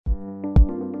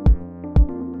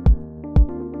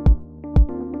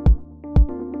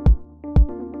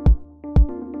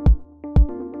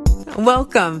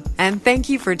Welcome, and thank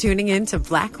you for tuning in to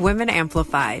Black Women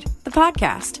Amplified, the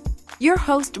podcast. Your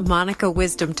host, Monica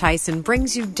Wisdom Tyson,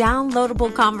 brings you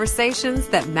downloadable conversations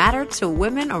that matter to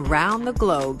women around the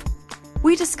globe.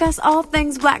 We discuss all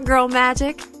things Black girl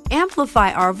magic,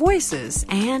 amplify our voices,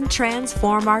 and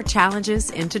transform our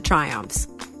challenges into triumphs.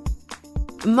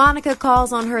 Monica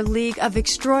calls on her league of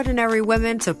extraordinary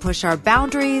women to push our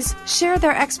boundaries, share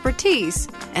their expertise,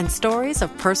 and stories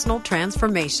of personal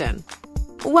transformation.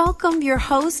 Welcome your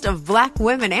host of Black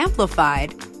Women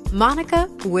Amplified, Monica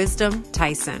Wisdom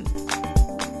Tyson.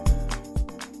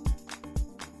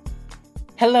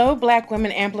 Hello, Black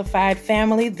Women Amplified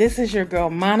family. This is your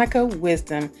girl, Monica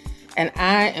Wisdom, and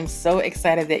I am so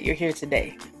excited that you're here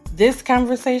today. This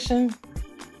conversation,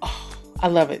 I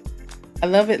love it. I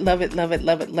love it, love it, love it,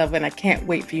 love it, love it, and I can't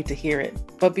wait for you to hear it.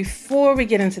 But before we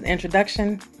get into the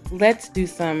introduction, let's do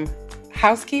some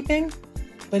housekeeping.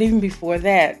 But even before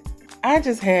that, I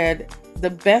just had the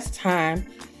best time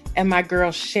at my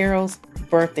girl Cheryl's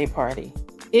birthday party.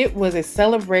 It was a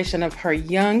celebration of her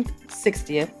young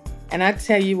 60th, and I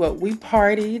tell you what, we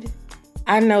partied.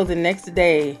 I know the next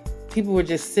day, people were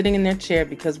just sitting in their chair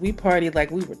because we partied like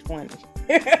we were 20.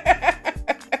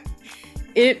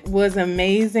 It was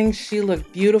amazing. She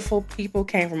looked beautiful. People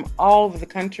came from all over the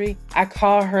country. I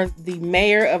call her the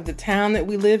mayor of the town that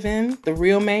we live in, the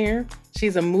real mayor.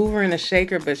 She's a mover and a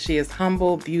shaker, but she is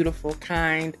humble, beautiful,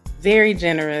 kind, very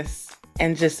generous,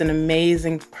 and just an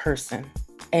amazing person.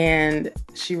 And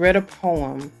she read a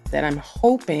poem that I'm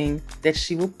hoping that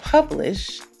she will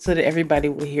publish so that everybody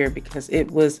will hear because it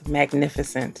was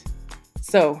magnificent.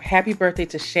 So happy birthday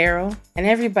to Cheryl, and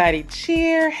everybody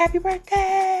cheer, happy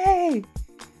birthday!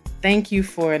 Thank you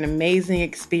for an amazing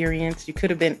experience. You could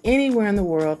have been anywhere in the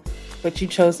world, but you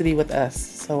chose to be with us.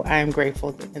 So I am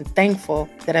grateful and thankful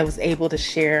that I was able to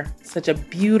share such a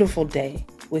beautiful day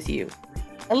with you.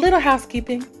 A little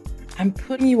housekeeping. I'm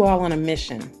putting you all on a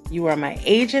mission. You are my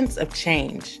agents of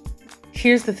change.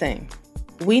 Here's the thing.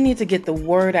 We need to get the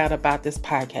word out about this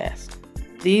podcast.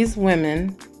 These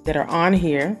women that are on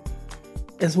here,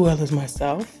 as well as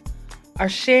myself, are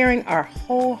sharing our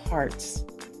whole hearts.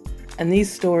 And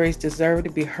these stories deserve to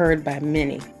be heard by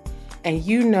many. And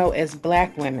you know, as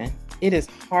Black women, it is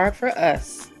hard for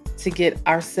us to get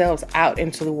ourselves out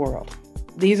into the world.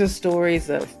 These are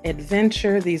stories of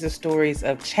adventure. These are stories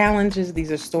of challenges.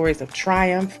 These are stories of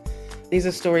triumph. These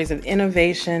are stories of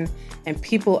innovation. And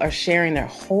people are sharing their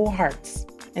whole hearts.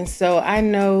 And so I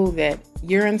know that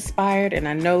you're inspired, and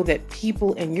I know that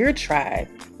people in your tribe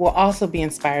will also be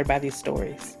inspired by these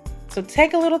stories. So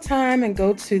take a little time and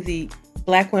go to the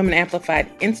Black Women Amplified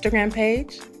Instagram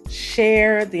page.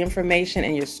 Share the information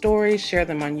in your stories. Share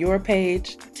them on your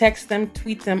page. Text them,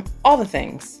 tweet them, all the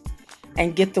things.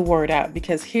 And get the word out.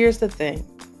 Because here's the thing.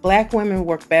 Black women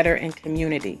work better in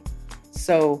community.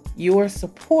 So your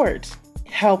support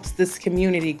helps this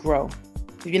community grow.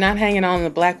 If you're not hanging on the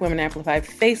Black Women Amplified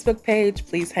Facebook page,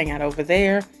 please hang out over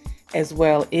there as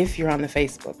well if you're on the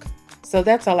Facebook. So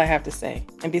that's all I have to say.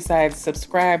 And besides,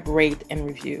 subscribe, rate, and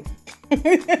review.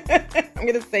 I'm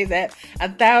going to say that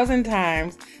 1,000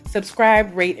 times.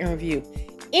 Subscribe, rate, and review.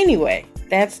 Anyway,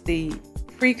 that's the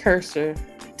precursor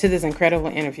to this incredible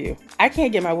interview. I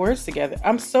can't get my words together.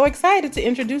 I'm so excited to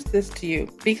introduce this to you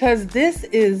because this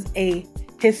is a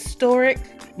historic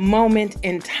moment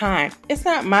in time. It's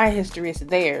not my history, it's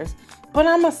theirs, but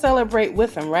I'm going to celebrate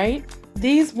with them, right?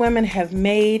 These women have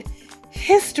made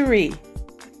history.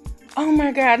 Oh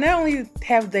my God, not only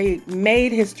have they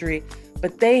made history,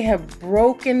 but they have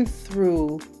broken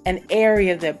through an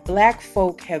area that Black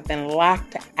folk have been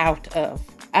locked out of.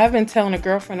 I've been telling a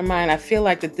girlfriend of mine, I feel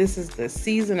like that this is the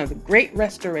season of the Great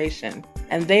Restoration,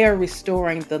 and they are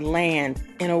restoring the land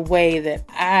in a way that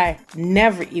I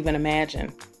never even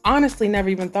imagined. Honestly, never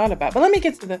even thought about. But let me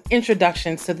get to the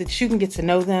introduction so that you can get to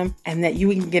know them and that you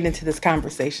can get into this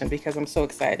conversation because I'm so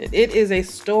excited. It is a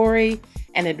story,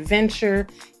 an adventure.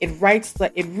 It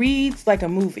reads like a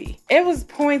movie. It was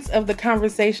points of the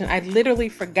conversation I literally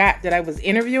forgot that I was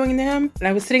interviewing them, and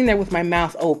I was sitting there with my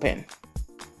mouth open.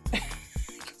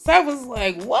 So I was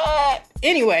like, what?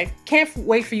 Anyway, can't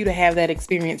wait for you to have that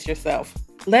experience yourself.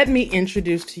 Let me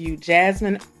introduce to you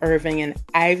Jasmine, Irving, and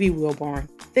Ivy Welburn.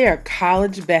 They are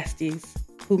college besties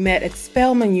who met at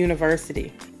Spelman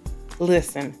University.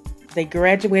 Listen, they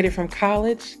graduated from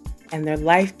college and their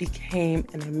life became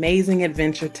an amazing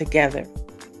adventure together.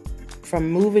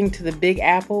 From moving to the Big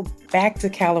Apple back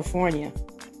to California,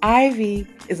 Ivy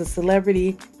is a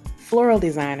celebrity floral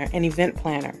designer and event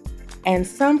planner, and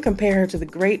some compare her to the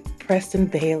great Preston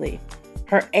Bailey.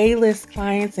 Her A-list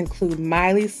clients include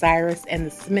Miley Cyrus and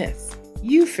the Smiths.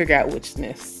 You figure out which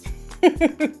Smiths.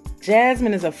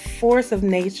 Jasmine is a force of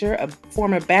nature, a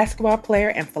former basketball player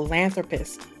and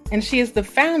philanthropist. And she is the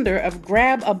founder of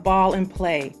Grab a Ball and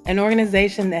Play, an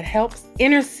organization that helps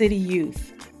inner city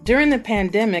youth. During the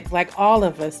pandemic, like all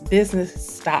of us, business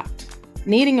stopped.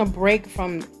 Needing a break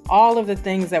from all of the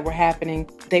things that were happening,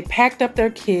 they packed up their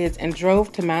kids and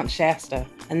drove to Mount Shasta.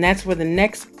 And that's where the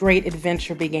next great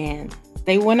adventure began.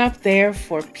 They went up there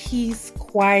for peace,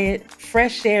 quiet,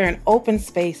 fresh air, and open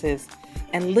spaces.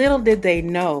 And little did they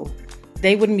know,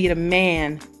 they would meet a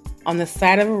man on the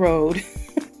side of a road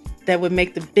that would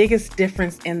make the biggest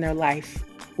difference in their life,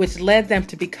 which led them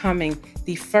to becoming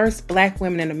the first Black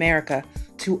women in America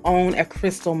to own a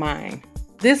crystal mine.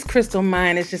 This crystal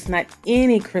mine is just not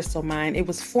any crystal mine. It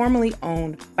was formerly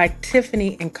owned by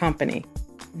Tiffany and Company.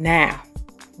 Now,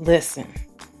 listen,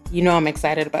 you know I'm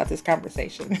excited about this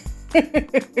conversation.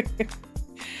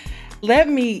 Let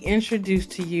me introduce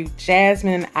to you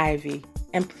Jasmine and Ivy,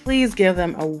 and please give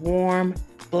them a warm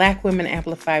Black Women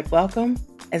Amplified welcome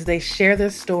as they share their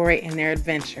story and their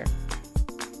adventure.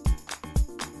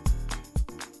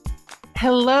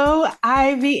 Hello,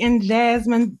 Ivy and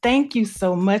Jasmine. Thank you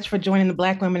so much for joining the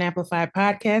Black Women Amplified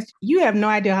podcast. You have no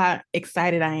idea how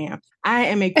excited I am. I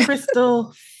am a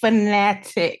crystal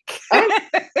fanatic.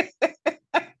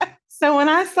 So when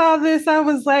I saw this, I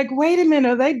was like, wait a minute,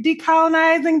 are they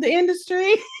decolonizing the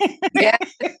industry? Yes,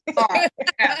 we are.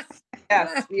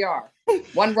 Yes, we are.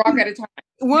 One rock at a time.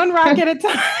 One rock at a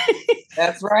time.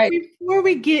 That's right. Before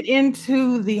we get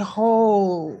into the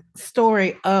whole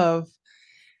story of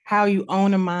how you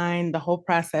own a mine, the whole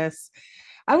process,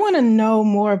 I want to know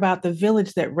more about the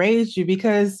village that raised you,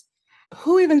 because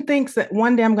who even thinks that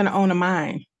one day I'm going to own a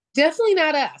mine? Definitely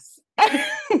not us.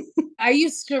 I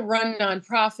used to run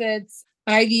nonprofits.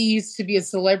 Ivy used to be a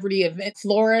celebrity event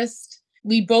florist.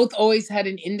 We both always had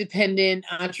an independent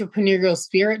entrepreneurial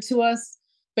spirit to us,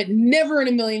 but never in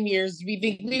a million years did we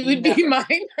think we would be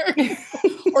miners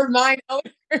or mine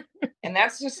owners. And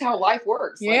that's just how life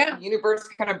works. Yeah. Like, the universe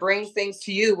kind of brings things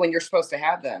to you when you're supposed to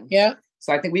have them. Yeah.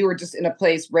 So I think we were just in a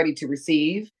place ready to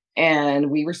receive, and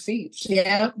we received.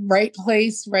 Yeah. Right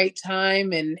place, right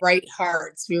time, and right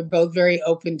hearts. We were both very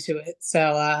open to it.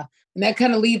 So, and that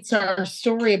kind of leads to our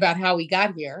story about how we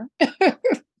got here.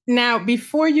 Now,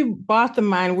 before you bought the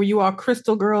mine, were you all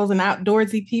crystal girls and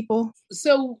outdoorsy people?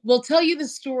 So we'll tell you the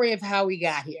story of how we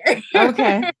got here.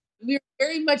 Okay. We were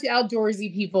very much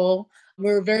outdoorsy people.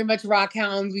 We were very much rock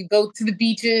hounds. We go to the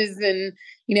beaches and,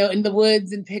 in the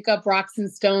woods and pick up rocks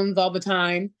and stones all the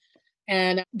time.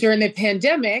 And during the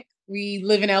pandemic, we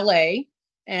live in LA,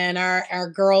 and our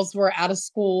girls were out of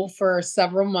school for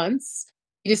several months.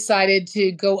 We decided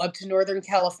to go up to Northern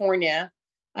California,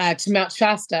 to Mount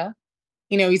Shasta.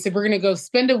 We said, we're going to go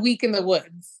spend a week in the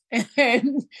woods.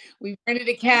 And we rented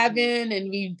a cabin and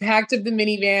we packed up the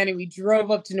minivan and we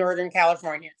drove up to Northern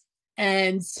California.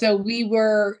 And so we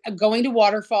were going to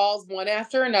waterfalls one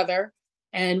after another.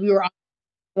 And we were on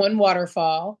one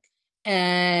waterfall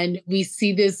and we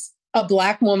see a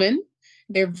Black woman.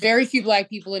 There are very few Black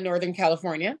people in Northern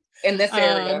California. In this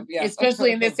area, yeah.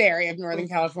 Especially in this area of Northern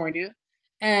California.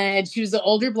 And she was an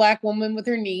older Black woman with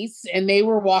her niece, and they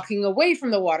were walking away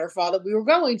from the waterfall that we were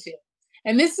going to.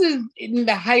 And this is in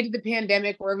the height of the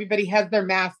pandemic where everybody has their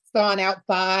masks on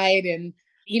outside. And,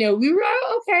 we were,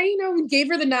 okay, we gave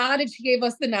her the nod and she gave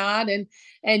us the nod,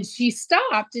 and she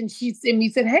stopped and we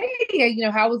said, hey,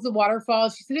 how was the waterfall?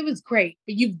 She said, it was great,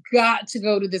 but you've got to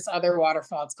go to this other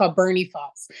waterfall. It's called Bernie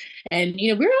Falls. And,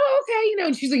 we were, okay,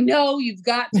 and she's like, no, you've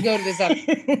got to go to this other.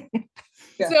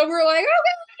 Yeah. So we're like,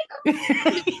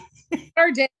 okay.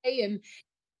 Our day, and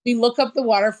we look up the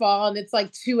waterfall and it's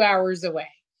like 2 hours away.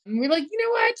 And we're like, you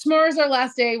know what? Tomorrow's our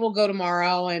last day. We'll go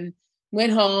tomorrow. And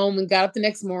went home and got up the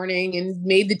next morning and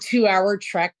made the 2-hour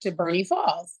trek to Bernie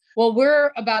Falls. Well,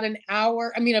 we're about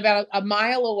about a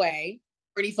mile away,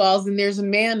 Bernie Falls, and there's a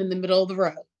man in the middle of the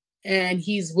road and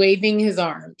he's waving his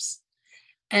arms.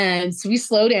 And so we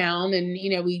slow down and,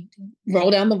 we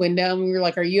roll down the window and we were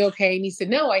like, are you okay? And he said,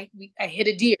 no, I hit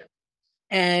a deer.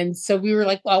 And so we were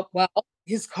like, well,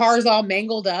 his car's all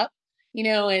mangled up,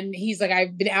 and he's like,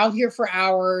 I've been out here for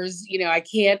hours. I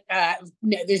can't,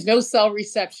 there's no cell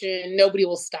reception. Nobody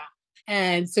will stop.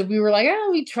 And so we were like,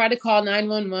 we tried to call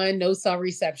 911, no cell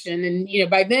reception. And,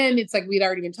 by then it's like, we'd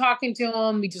already been talking to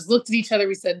him. We just looked at each other.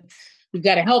 We said, we've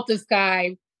got to help this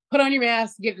guy. Put on your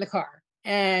mask, get in the car.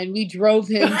 And we drove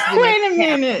him to the Wait a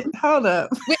minute. Hold up.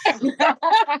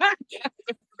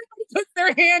 Put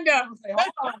their hand up.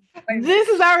 This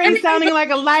is already sounding like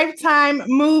a Lifetime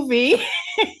movie.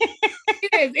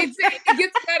 It is. It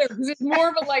gets better because there's more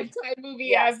of a Lifetime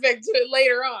movie aspect to it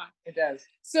later on. It does.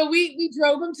 So we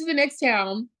drove him to the next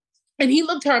town, And he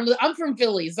looked harmless. I'm from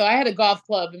Philly, so I had a golf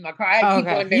club in my car. I had keep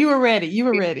going there. You were ready.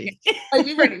 We're ready.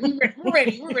 We're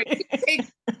ready.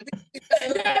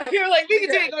 You're like, we can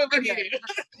take him if we need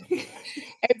it.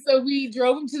 And so we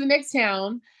drove him to the next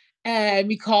town, and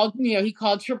we called, he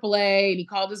called AAA and he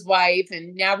called his wife,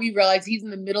 and now we realize he's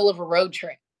in the middle of a road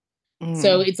trip.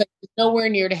 So it's like nowhere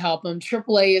near to help him.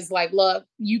 AAA is like, look,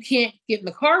 you can't get in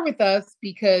the car with us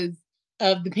because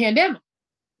of the pandemic.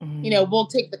 We'll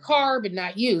take the car, but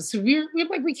not you. So we're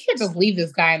like, we can't just leave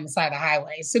this guy on the side of the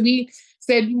highway. So we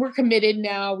said, we're committed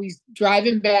now. We drive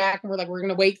him back, and we're like, we're going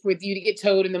to wait with you to get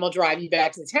towed, and then we'll drive you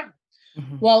back to the town.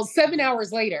 Well, 7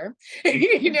 hours later,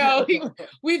 we've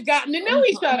gotten to know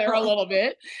each other a little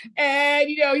bit. And,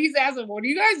 he's asking, what are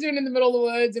you guys doing in the middle of the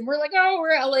woods? And we're like, oh,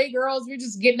 we're LA girls. We're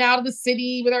just getting out of the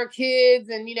city with our kids.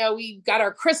 And, we got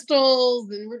our crystals,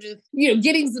 and we're just,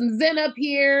 getting some zen up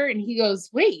here. And he goes,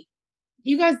 wait,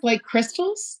 you guys like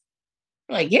crystals?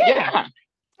 We're like, yeah.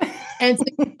 And so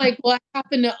he's like, well, I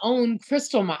happen to own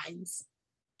crystal mines.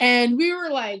 And we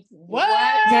were like, what?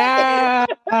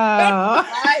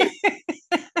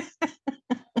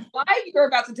 Why you're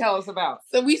about to tell us about?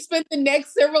 So we spent the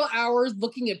next several hours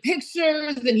looking at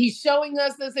pictures, and he's showing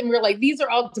us this, and we're like, these are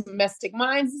all domestic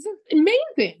mines. This is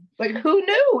amazing. Like, who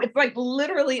knew? It's like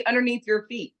literally underneath your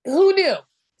feet. Who knew?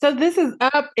 So this is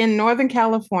up in Northern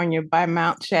California by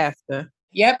Mount Shasta.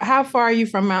 Yep. How far are you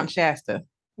from Mount Shasta?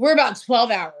 We're about 12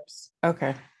 hours.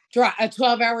 Okay. A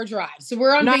 12-hour drive. So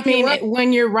we're on vacation.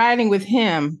 When you're riding with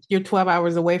him, you're 12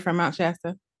 hours away from Mount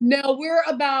Shasta? No, we're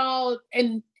about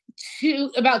 2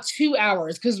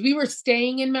 hours, because we were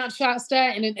staying in Mount Shasta,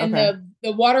 and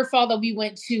the waterfall that we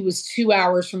went to was 2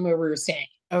 hours from where we were staying.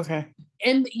 Okay.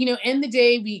 And, end the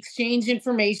day, we exchange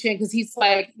information, because he's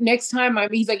like, next time,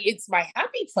 he's like, it's my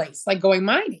happy place, like going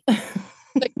mining.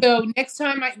 Like, so next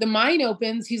time the mine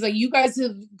opens, he's like, you guys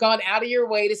have gone out of your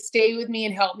way to stay with me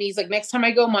and help me. He's like, next time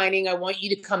I go mining, I want you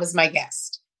to come as my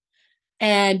guest.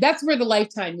 And that's where the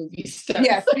Lifetime movie starts.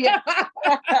 Yes. Yeah.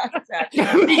 Exactly.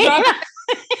 We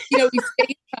stay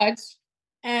in touch.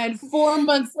 And 4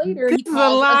 months later, he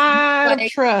calls a lot of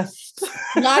trust.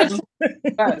 A lot of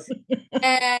trust.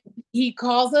 And he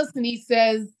calls us and he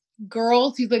says,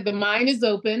 girls, he's like, the mine is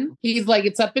open. He's like,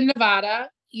 it's up in Nevada.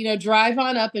 Drive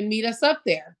on up and meet us up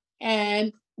there.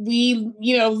 And we,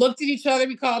 looked at each other.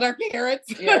 We called our parents.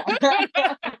 Yeah.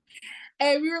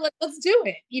 And we were like, let's do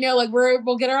it.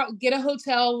 We'll get a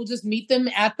hotel. We'll just meet them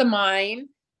at the mine.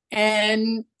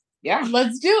 And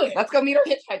let's do it. Let's go meet our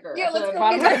hitchhiker. Yeah, let's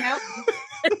go meet our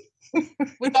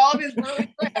with all of his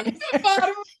early friends.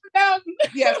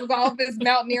 Yes, with all of his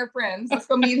mountaineer friends. Let's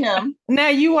go meet him. Now,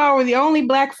 you all were the only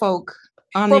Black folk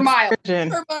on the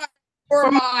excursion. For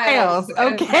miles.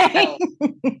 Okay.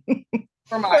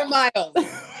 For miles.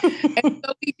 And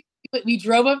so we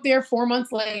drove up there 4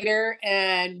 months later,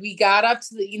 and we got up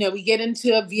to we get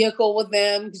into a vehicle with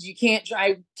them, because you can't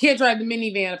drive the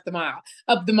minivan up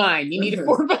the mine. You need a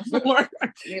 4x4.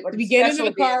 We get into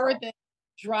the car with them,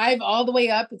 drive all the way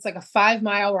up. It's like a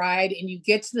 5-mile ride, and you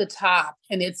get to the top,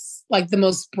 and it's like the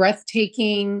most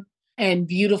breathtaking and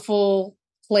beautiful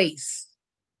place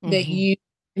that you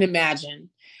can imagine.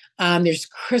 There's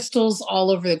crystals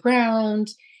all over the ground.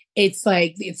 It's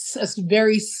like, it's a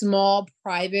very small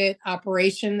private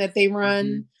operation that they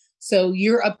run. So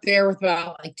you're up there with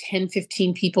about like 10,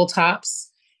 15 people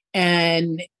tops.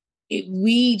 And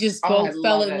we just both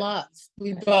fell in love.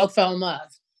 We both fell in love.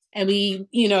 And we,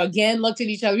 again, looked at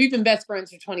each other. We've been best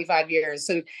friends for 25 years.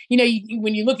 So,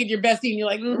 when you look at your bestie and you're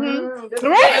like,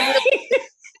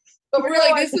 But we're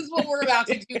like, this is what we're about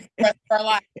to do for the rest of our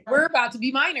life. We're about to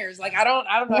be miners. Like, I don't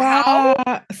know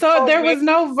how. So there was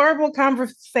no verbal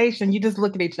conversation. You just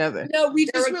look at each other. No, we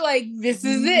just were like, this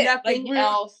is it. Nothing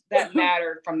else that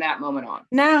mattered from that moment on.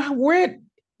 Now, we're a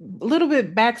little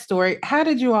bit backstory. How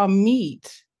did you all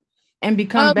meet and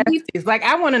become besties? Like,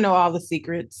 I want to know all the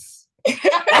secrets. Because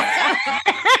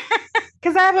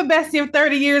I have a bestie of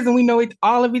 30 years and we know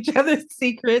all of each other's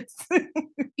secrets.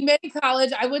 We met in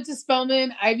college. I went to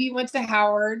Spelman. Ivy went to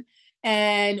Howard.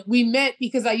 And we met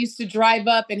because I used to drive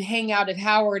up and hang out at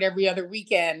Howard every other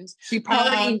weekend.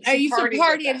 I used to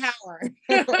party at Howard.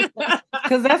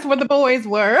 Because that's where the boys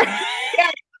were. Yeah.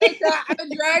 I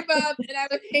would drive up and I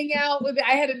would hang out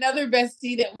I had another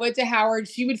bestie that went to Howard.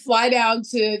 She would fly down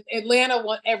to Atlanta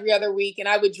every other week, and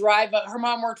I would drive up. Her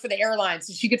mom worked for the airline,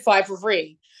 so she could fly for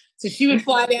free. So she would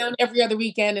fly down every other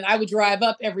weekend, and I would drive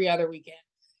up every other weekend.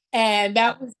 And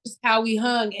that was just how we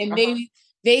hung. And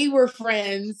they were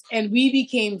friends, and we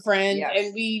became friends,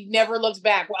 and we never looked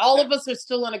back. Well, all of us are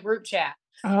still in a group chat.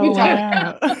 Oh,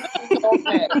 wow.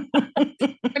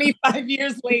 25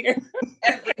 years later.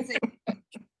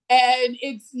 And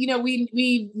it's,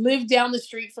 we live down the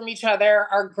street from each other.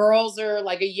 Our girls are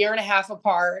like a year and a half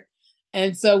apart.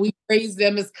 And so we raised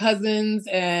them as cousins,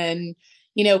 and,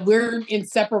 we're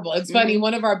inseparable. It's funny.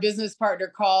 One of our business partner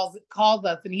calls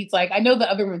us, and he's like, I know the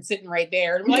other one's sitting right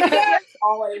there. And we're like, yes,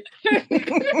 always.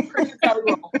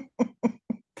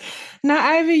 Now,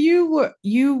 Ivy,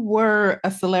 you were a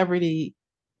celebrity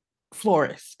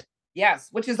florist. Yes,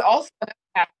 which is also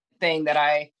a thing that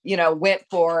I, went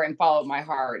for and followed my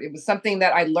heart. It was something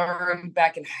that I learned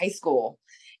back in high school.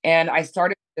 And I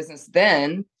started business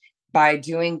then by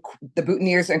doing the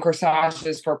boutonnieres and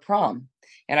corsages for prom.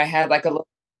 And I had like a little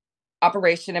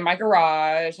operation in my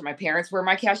garage, and my parents were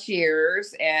my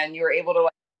cashiers, and you were able to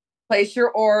place your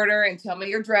order and tell me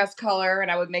your dress color,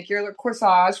 and I would make your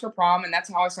corsage for prom. And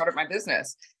that's how I started my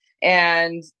business.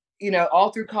 And,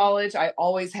 all through college, I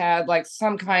always had like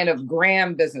some kind of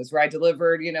gram business where I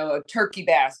delivered, a turkey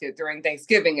basket during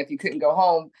Thanksgiving if you couldn't go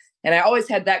home. And I always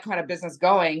had that kind of business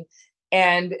going.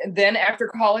 And then after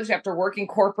college, after working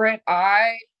corporate,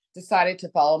 I decided to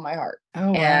follow my heart.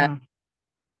 Oh, wow. And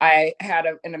I had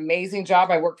an amazing job.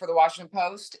 I worked for the Washington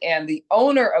Post, and the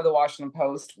owner of the Washington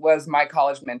Post was my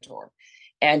college mentor.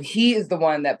 And he is the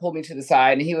one that pulled me to the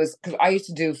side. And because I used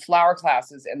to do flower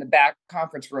classes in the back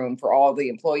conference room for all the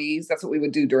employees. That's what we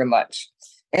would do during lunch.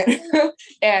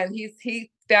 And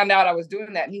he found out I was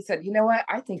doing that. And he said, you know what?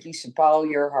 I think you should follow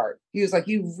your heart. He was like,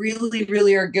 you really,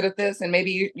 really are good at this. And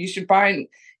maybe you should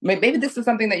maybe this is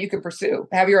something that you could pursue,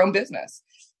 have your own business.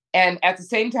 And at the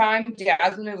same time,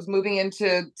 Jasmine was moving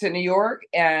into New York,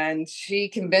 and she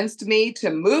convinced me to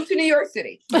move to New York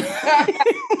City.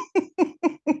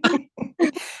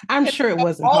 I'm sure it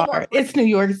wasn't hard. It's New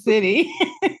York City.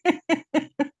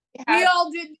 We all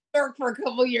did work for a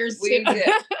couple years. We did.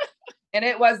 And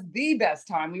it was the best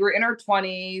time. We were in our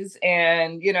 20s,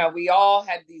 and, we all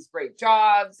had these great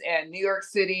jobs. And New York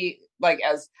City, like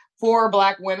as 4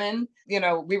 Black women, we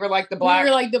were like the Black. We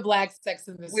were like the Black Sex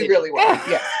in the City. We really were.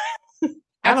 Yes.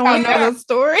 I don't want to know those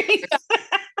stories.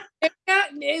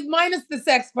 Minus the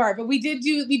sex part, but we did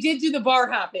do the bar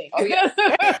hopping. Oh, yeah.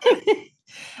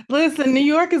 Listen, New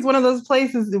York is one of those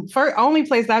places, the only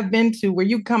place I've been to where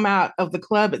you come out of the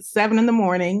club at 7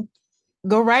 a.m,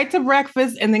 go right to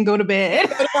breakfast, and then go to bed.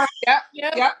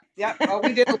 Yeah. Oh,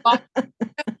 we did a lot.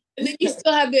 And then you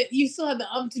still had the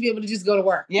to be able to just go to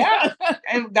work. Yeah.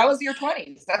 And that was your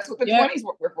 20s. That's what the 20s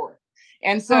were for.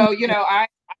 And so, I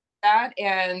that.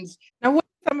 And now, what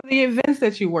are some of the events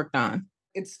that you worked on?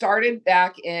 It started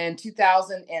back in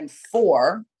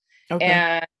 2004. Okay.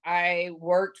 And I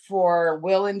worked for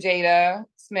Will and Jada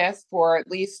Smith for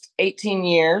at least 18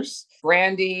 years,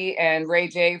 Brandy and Ray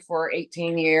J for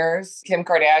 18 years, Kim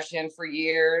Kardashian for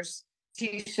years,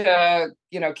 Tisha,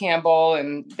 Campbell,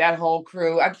 and that whole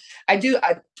crew. I do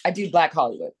Black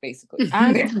Hollywood, basically.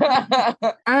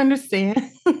 I understand.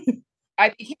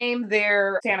 I became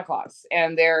their Santa Claus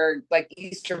and their like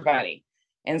Easter bunny.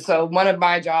 And so one of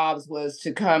my jobs was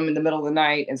to come in the middle of the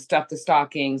night and stuff the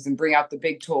stockings and bring out the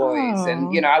big toys. Aww.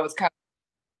 And, I was kind of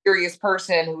a curious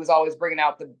person who was always bringing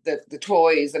out the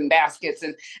toys and baskets.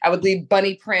 And I would leave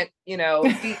bunny print,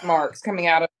 feet marks coming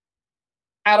out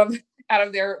of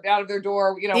their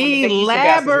door,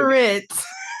 Elaborate.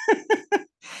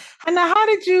 And now, how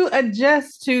did you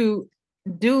adjust to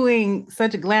doing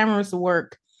such glamorous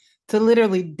work to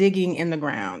literally digging in the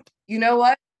ground? You know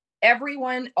what?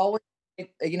 Everyone always,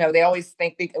 they always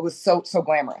think it was so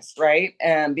glamorous, right?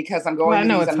 And because I'm going, I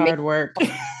know it's hard work.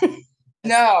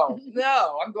 No,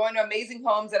 I'm going to amazing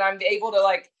homes and I'm able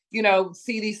to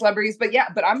see these celebrities. But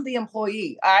I'm the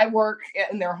employee. I work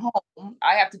in their home.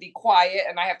 I have to be quiet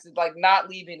and I have to not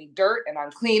leave any dirt, and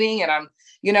I'm cleaning, and I'm,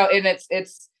 and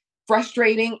it's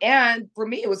frustrating. And for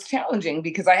me, it was challenging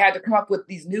because I had to come up with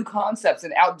these new concepts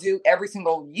and outdo every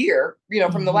single year,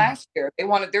 from the last year. They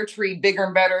wanted their tree bigger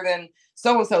and better than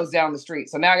so-and-so's down the street.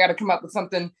 So now I got to come up with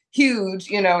something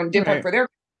huge, and different for their.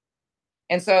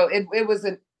 And so it was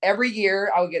every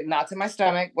year I would get knots in my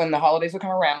stomach when the holidays would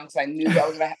come around. So I knew I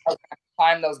was going to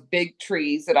climb those big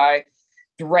trees that I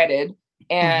dreaded.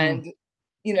 And,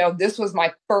 this was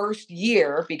my first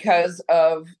year because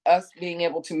of us being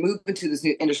able to move into this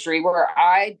new industry where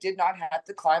I did not have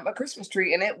to climb a Christmas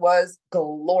tree, and it was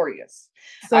glorious.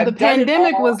 So the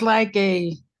pandemic was like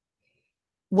a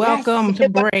welcome to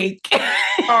break.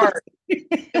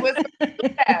 It was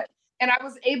bad. And I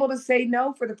was able to say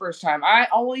no for the first time. I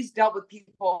always dealt with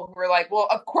people who were like, well,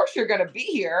 of course you're going to be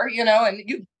here, and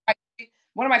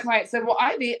one of my clients said, well,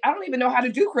 Ivy, I don't even know how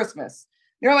to do Christmas.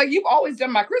 They're like, you've always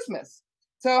done my Christmas.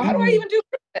 So how do I even do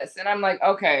Christmas? And I'm like,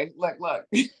 okay, look,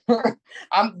 you're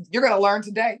going to learn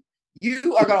today.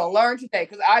 You are going to learn today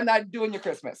because I'm not doing your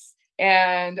Christmas.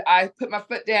 And I put my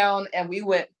foot down and we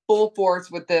went full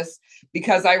force with this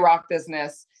Because I Rock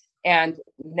business. And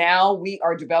now we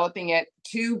are developing it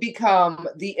to become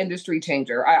the industry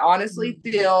changer. I honestly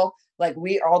feel like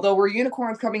although we're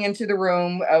unicorns coming into the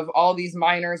room of all these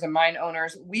miners and mine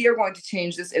owners, we are going to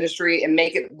change this industry and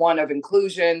make it one of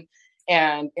inclusion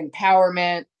and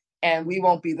empowerment. And we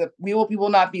will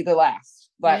not be the last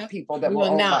Black people that will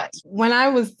own mines. When I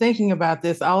was thinking about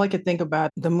this, all I could think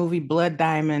about the movie Blood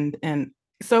Diamond. And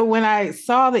so when I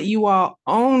saw that you all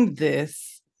owned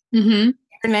this, your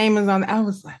name is on, I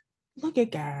was like, look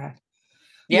at God.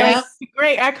 Yeah. Like,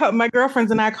 great. I call my girlfriends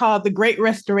and I call it the Great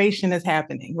Restoration is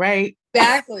happening, right?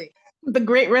 Exactly. The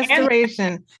Great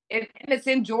Restoration. And it's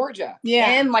in Georgia.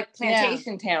 Yeah. And like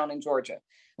Plantation Town in Georgia.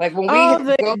 Like when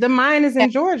the mine is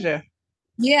in Georgia.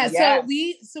 Yeah.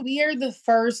 Yes. So we are the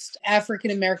first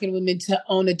African American women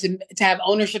to have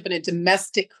ownership in a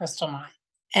domestic crystal mine.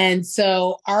 And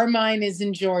so our mine is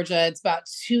in Georgia. It's about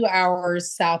 2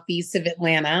 hours southeast of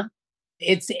Atlanta.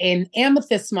 It's an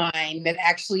amethyst mine that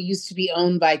actually used to be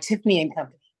owned by Tiffany and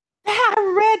Company.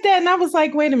 I read that and I was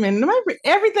like, wait a minute.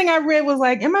 Everything I read was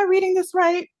like, am I reading this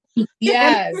right?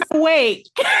 Yes. Wait.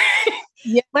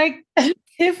 Like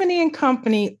Tiffany and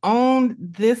Company owned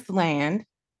this land.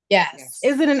 Yes.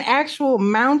 Is it an actual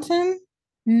mountain?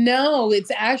 No,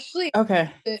 it's actually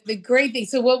okay. The great thing.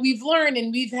 So what we've learned,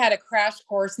 and we've had a crash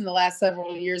course in the last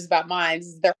several years about mines,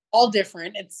 is they're all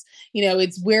different. It's,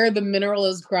 it's where the mineral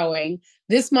is growing.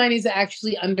 This mine is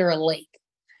actually under a lake.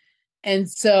 And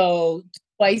so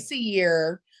twice a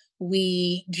year,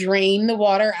 we drain the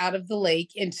water out of the lake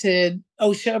into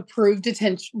OSHA approved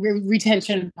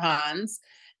retention ponds.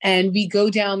 And we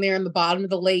go down there in the bottom of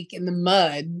the lake in the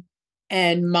mud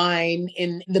and mine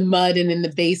in the mud and in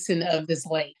the basin of this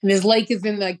lake. And this lake is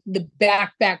in like the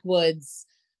backwoods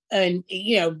and,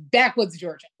 backwoods,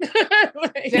 Georgia.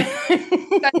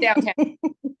 Downtown.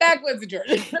 Backwoods of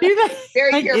Georgia.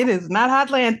 Very like, it is not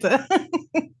Atlanta.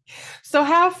 So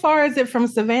how far is it from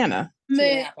Savannah?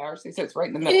 2.5 hours. So it's right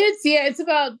in the middle. It's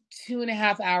about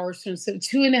 2.5 hours from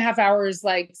 2.5 hours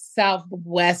like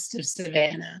southwest of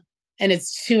Savannah. And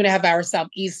it's 2.5 hours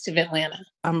southeast of Atlanta.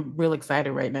 I'm real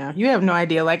excited right now. You have no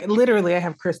idea. Like literally I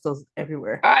have crystals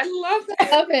everywhere. I love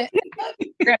that. I love it.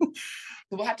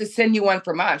 We'll have to send you one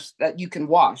from us that you can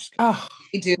wash. Oh,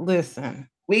 we do. Listen.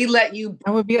 We let you.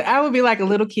 I would be like a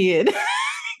little kid.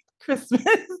 Christmas.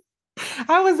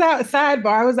 I was out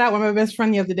with my best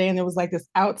friend the other day and there was like this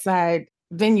outside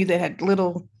venue that had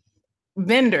little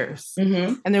vendors.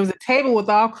 And there was a table with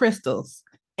all crystals.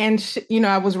 And,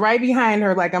 I was right behind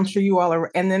her, like I'm sure you all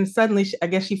are. And then suddenly, I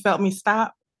guess she felt me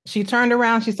stop. She turned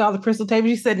around. She saw the crystal table.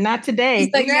 She said, not today.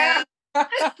 Like, yeah.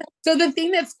 So the thing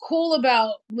that's cool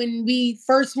about when we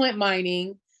first went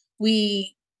mining,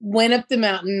 we went up the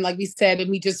mountain, like we said, and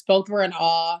we just both were in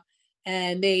awe.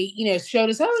 And they,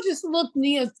 showed us, just look,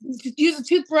 just use a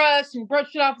toothbrush and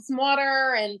brush it off with some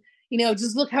water. And,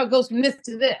 just look how it goes from this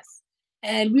to this.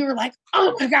 And we were like,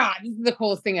 oh my God, this is the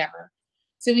coolest thing ever.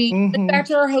 So we went back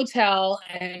to our hotel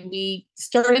and we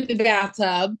started the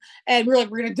bathtub and we were like,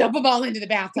 we're going to dump them all into the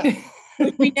bathtub.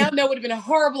 We now know it would have been a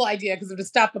horrible idea because it would have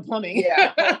stopped the plumbing.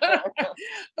 Yeah.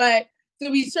 But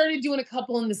so we started doing a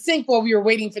couple in the sink while we were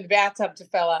waiting for the bathtub to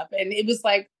fill up. And it was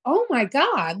like, oh my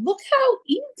God, look how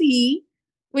easy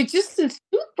with just this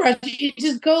toothbrush. It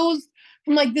just goes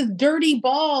from like this dirty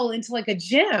ball into like a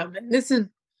gem. And this is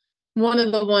one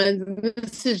of the ones,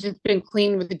 this has just been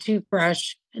cleaned with the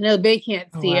toothbrush. I know they can't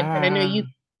see it, but I know you.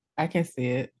 I can see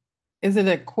it. Is it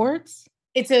a quartz?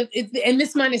 And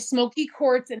this mine is smoky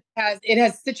quartz and it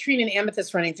has citrine and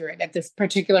amethyst running through it at this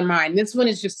particular mine. This one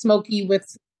is just smoky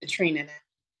with citrine in it.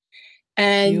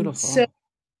 And beautiful. So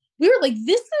we were like,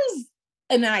 this is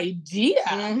an idea.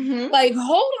 Like,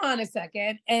 hold on a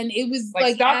second. And it was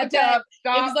like at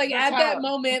that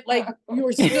moment, like we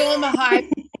were still in the high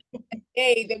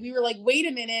day that we were like, wait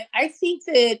a minute, I think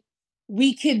that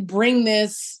we could bring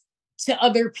this to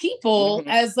other people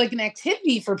as like an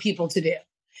activity for people to do.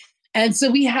 And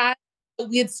so we had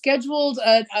scheduled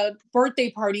a birthday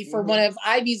party for one of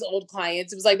Ivy's old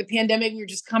clients. It was like the pandemic. We were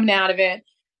just coming out of it.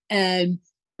 And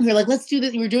we were like, let's do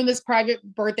this. We were doing this private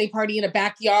birthday party in a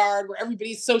backyard where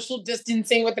everybody's social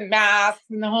distancing with the masks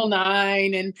and the whole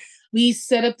nine. And we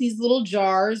set up these little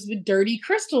jars with dirty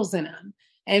crystals in them.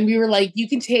 And we were like, you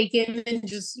can take it and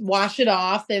just wash it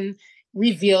off and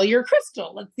reveal your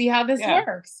crystal. Let's see how this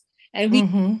works. And we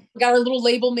got our little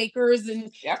label makers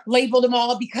and labeled them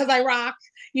all Because I Rock.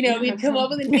 We'd come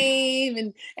up with a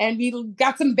name and we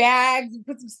got some bags and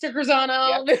put some stickers on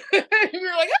them. And we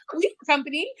were like, oh, we have a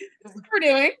company. This is what we're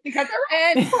doing. Because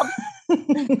I Rock.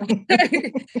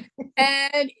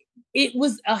 And it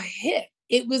was a hit.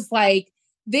 It was like,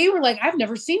 they were like, I've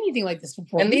never seen anything like this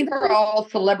before. And these are all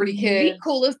celebrity kids. The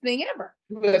coolest thing ever.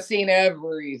 Who have seen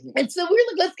everything. And so we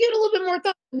were like, let's give it a little bit more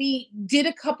thought. We did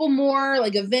a couple more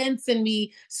like events, and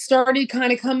we started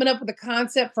kind of coming up with a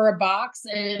concept for a box.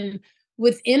 And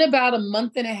within about a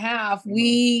month and a half,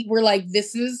 we were like,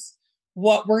 this is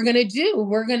what we're going to do.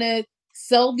 We're going to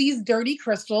sell these dirty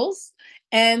crystals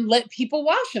and let people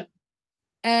wash them.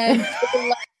 And for the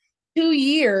last 2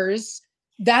 years,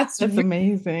 that's really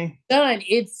amazing. Done.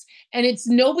 It's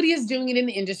nobody is doing it in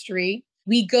the industry.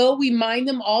 We mine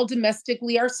them all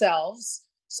domestically ourselves.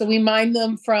 So we mine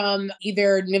them from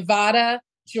either Nevada,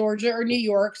 Georgia, or New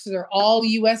York. So they're all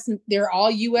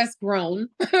US grown.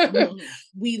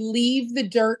 We leave the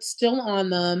dirt still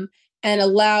on them and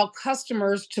allow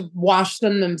customers to wash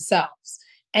them themselves.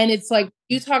 And it's like,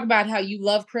 you talk about how you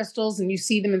love crystals and you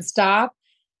see them in stock.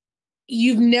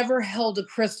 You've never held a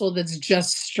crystal that's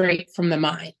just straight from the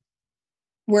mine,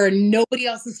 where nobody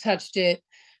else has touched it.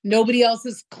 Nobody else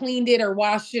has cleaned it or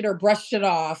washed it or brushed it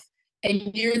off.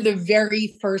 And you're the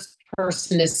very first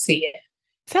person to see it.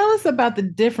 Tell us about the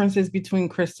differences between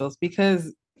crystals,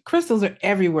 because crystals are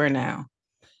everywhere now.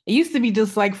 It used to be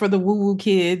just like for the woo-woo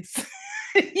kids,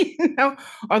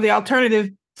 or the alternative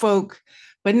folk.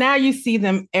 But now you see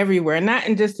them everywhere, not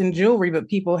just in jewelry, but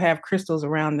people have crystals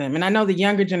around them. And I know the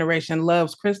younger generation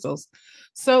loves crystals.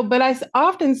 So, but I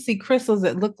often see crystals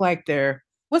that look like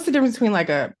what's the difference between like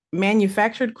a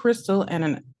manufactured crystal and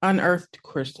an unearthed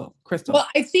crystal? Well,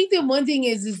 I think that one thing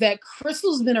is that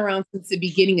crystals have been around since the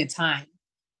beginning of time.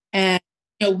 And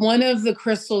one of the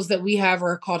crystals that we have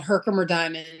are called Herkimer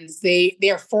diamonds. They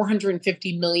are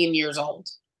 450 million years old.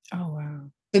 Oh, wow.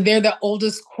 So they're the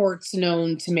oldest quartz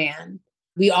known to man.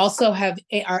 We also have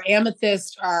our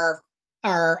amethysts are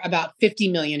about 50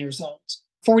 million years old,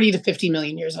 40 to 50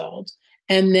 million years old.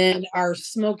 And then our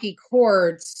smoky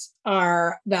quartz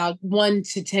are about 1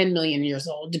 to 10 million years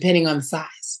old, depending on the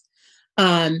size.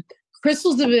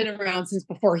 Crystals have been around since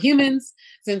before humans,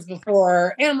 since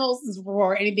before animals, since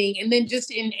before anything. And then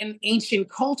just in ancient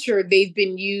culture, they've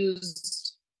been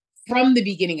used from the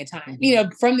beginning of time,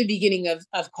 from the beginning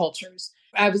of cultures.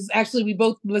 We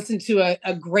both listened to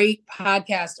a great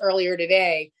podcast earlier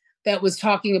today that was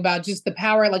talking about just the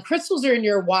power, like crystals are in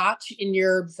your watch, in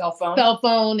your cell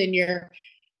phone, in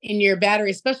your battery,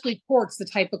 especially quartz, the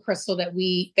type of crystal that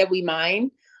we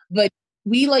mine. But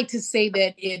we like to say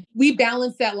that we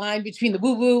balance that line between the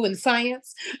woo-woo and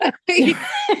science. We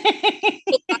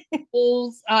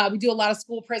do a lot of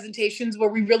school presentations where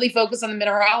we really focus on the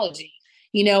mineralogy,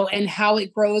 and how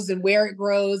it grows and where it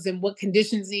grows and what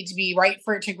conditions need to be right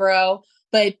for it to grow.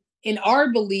 But in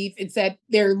our belief, it's that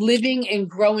they're living and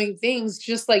growing things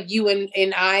just like you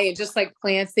and I, and just like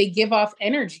plants. They give off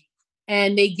energy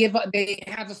and they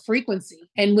have a frequency.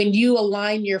 And when you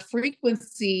align your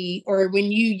frequency, or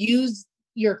when you use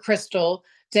your crystal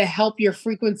to help your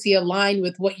frequency align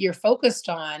with what you're focused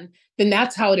on, then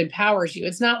that's how it empowers you.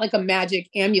 It's not like a magic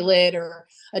amulet or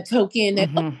a token that,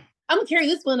 I'm gonna carry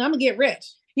this one, I'm gonna get rich.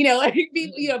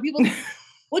 People,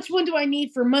 which one do I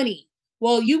need for money?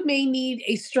 Well, you may need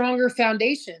a stronger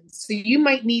foundation. So you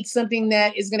might need something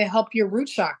that is going to help your root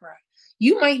chakra.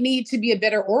 You might need to be a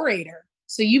better orator.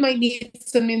 So you might need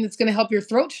something that's going to help your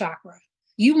throat chakra.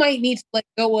 You might need to let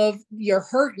go of your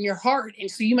hurt in your heart. And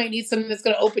so you might need something that's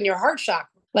going to open your heart chakra.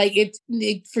 Like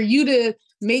for you to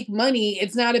make money,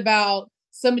 it's not about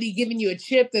somebody giving you a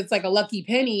chip that's like a lucky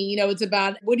penny. It's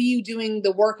about, what are you doing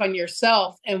the work on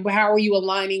yourself, and how are you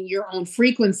aligning your own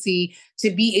frequency to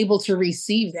be able to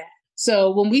receive that?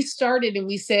 So when we started and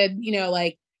we said,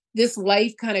 this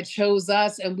life kind of chose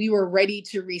us and we were ready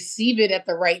to receive it at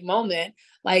the right moment,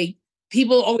 like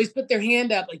people always put their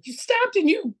hand up, like, you stopped and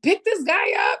you picked this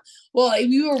guy up. Well, if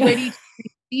we were ready to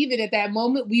receive it at that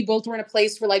moment, we both were in a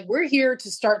place where, like, we're here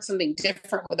to start something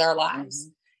different with our lives,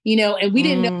 and we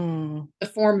didn't know the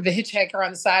form of a hitchhiker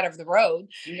on the side of the road,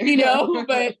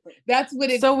 but that's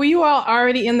what it. So were you all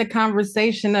already in the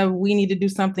conversation of, we need to do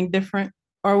something different,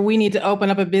 or we need to open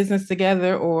up a business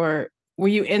together, or were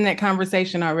you in that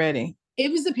conversation already?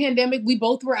 It was a pandemic. We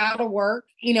both were out of work.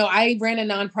 I ran a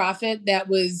nonprofit that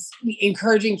was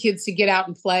encouraging kids to get out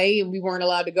and play, and we weren't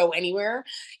allowed to go anywhere.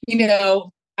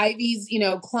 Ivy's,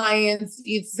 clients,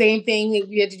 it's the same thing.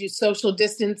 We had to do social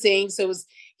distancing. So it was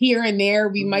here and there.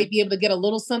 We might be able to get a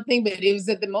little something, but it was,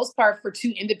 at the most part, for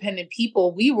two independent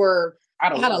people, we were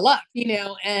out of luck,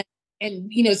 And,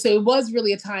 so it was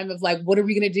really a time of, like, what are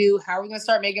we going to do? How are we going to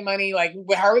start making money? Like,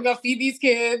 how are we going to feed these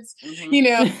kids?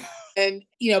 And,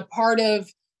 part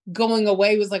of going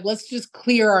away was like, let's just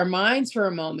clear our minds for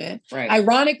a moment. Right.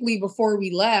 Ironically, before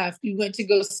we left, we went to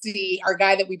go see our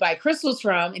guy that we buy crystals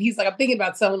from. And he's like, I'm thinking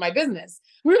about selling my business.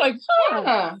 We were like,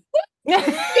 huh. Like,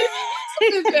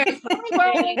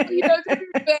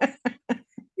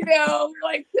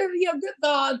 good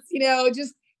thoughts,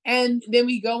 just, and then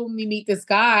we go and we meet this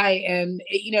guy, and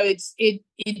it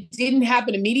didn't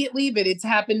happen immediately, but it's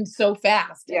happened so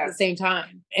fast at the same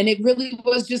time. And it really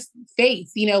was just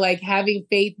faith, like having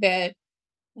faith that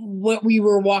what we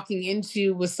were walking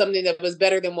into was something that was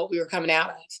better than what we were coming out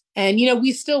of. And,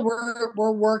 we still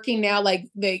we're working now,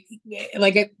 like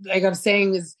I'm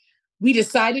saying, is we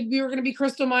decided we were going to be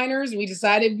crystal miners, and we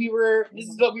decided this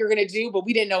is what we were going to do, but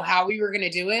we didn't know how we were going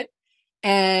to do it.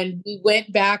 And we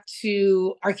went back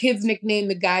to our kids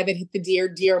nicknamed the guy that hit the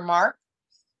deer Mark.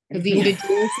 Because he hit a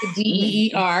deer, it's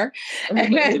DEER.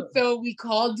 And so we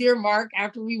called Dear Mark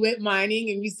after we went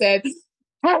mining, and we said,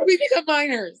 how do we become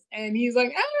miners? And he's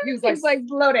like, he was like,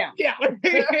 slow down. Yeah. Slow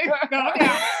down.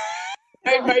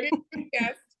 I invited him to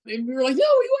guest, and we were like, no,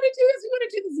 we want to do this. We want to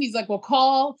do this. And he's like, well,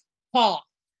 call Paul,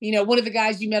 one of the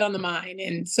guys you met on the mine.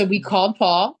 And so we called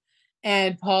Paul.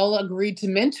 And Paul agreed to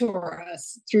mentor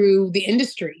us through the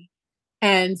industry.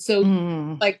 And so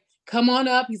like, come on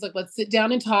up. He's like, let's sit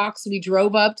down and talk. So we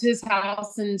drove up to his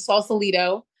house in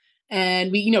Sausalito,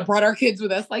 and we, brought our kids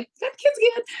with us. Like, that kid's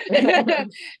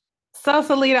good.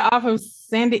 Sausalito off of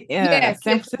San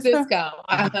Francisco.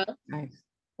 Nice.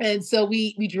 And so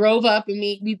we drove up, and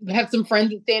we had some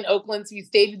friends that stay in Oakland. So we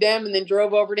stayed with them and then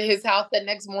drove over to his house that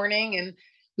next morning. And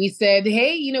we said,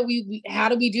 hey, we how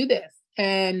do we do this?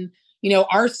 And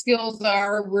our skills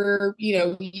are,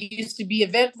 we used to be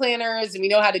event planners, and we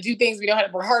know how to do things.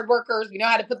 We're hard workers. We know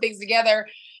how to put things together.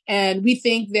 And we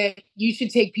think that you should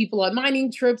take people on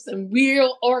mining trips, and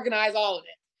we'll organize all of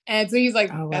it. And so he's like,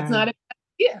 that's not a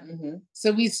good idea. Mm-hmm.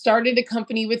 So we started a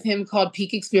company with him called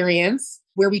Peak Experience,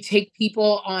 where we take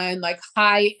people on like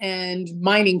high-end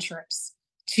mining trips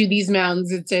to these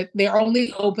mountains. They're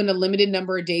only open a limited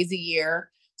number of days a year.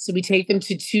 So we take them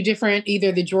to two different,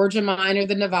 either the Georgia mine or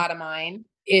the Nevada mine.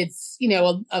 It's,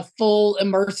 a full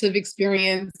immersive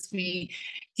experience. We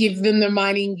give them their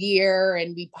mining gear,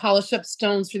 and we polish up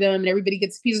stones for them, and everybody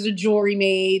gets pieces of jewelry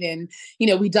made. And,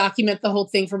 we document the whole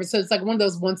thing for them. So it's like one of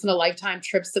those once in a lifetime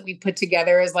trips that we put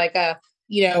together as like a,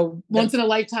 once in a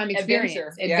lifetime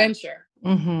experience, adventure.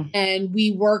 Yeah. Mm-hmm. And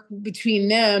we work between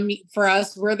them. For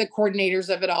us, we're the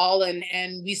coordinators of it all. And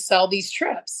we sell these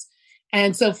trips.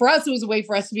 And so for us, it was a way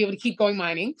for us to be able to keep going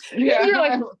mining. Yeah. You're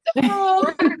like,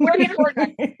 oh, and,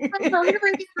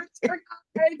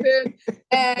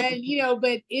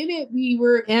 but in it, we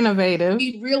were innovative.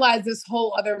 We realized this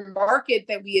whole other market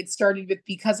that we had started with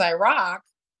Because I Rock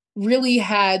really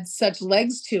had such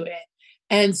legs to it.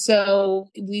 And so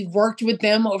we've worked with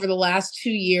them over the last 2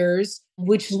 years,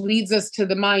 which leads us to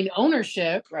the mine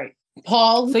ownership. Right.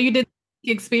 Paul. So you did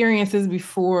experiences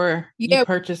before you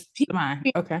purchased the mine.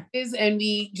 Okay. And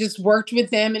we just worked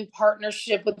with them in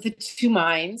partnership with the two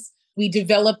mines. We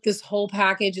developed this whole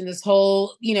package and this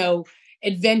whole,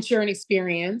 adventure and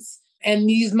experience. And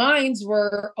these mines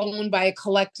were owned by a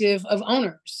collective of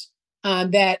owners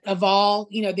that have all,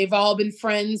 they've all been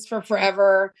friends for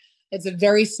forever. It's a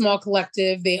very small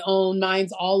collective. They own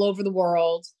mines all over the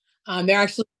world. They're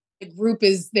actually,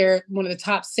 they're one of the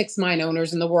top 6 mine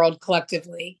owners in the world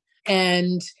collectively.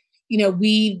 And,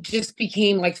 we just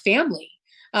became like family.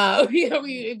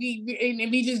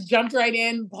 We just jumped right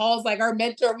in. Paul's like our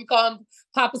mentor. We call him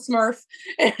Papa Smurf.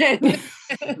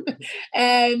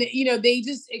 And they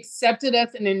just accepted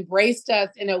us and embraced us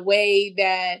in a way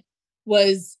that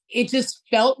it just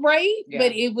felt right. Yeah.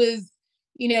 But it was,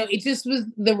 it just was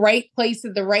the right place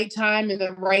at the right time, and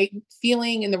the right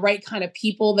feeling, and the right kind of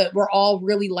people that were all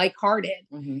really like-hearted.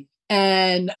 Mm-hmm.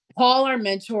 And Paul, our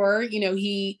mentor,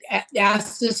 he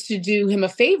asked us to do him a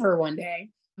favor one day.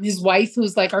 His wife,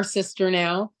 who's like our sister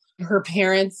now, her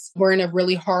parents were in a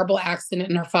really horrible accident,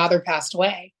 and her father passed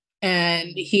away. And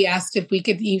he asked if we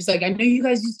could, he was like, I know you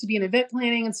guys used to be in event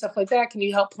planning and stuff like that. Can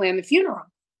you help plan the funeral?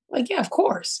 Like, yeah, of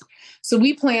course. So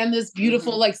we planned this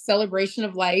beautiful, celebration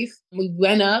of life. We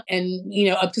went up and,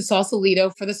 up to Sausalito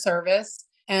for the service,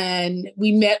 and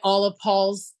we met all of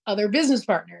Paul's other business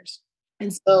partners.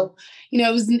 And so,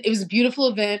 it was a beautiful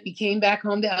event. We came back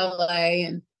home to LA,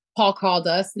 and Paul called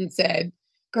us and said,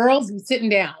 girls, I'm sitting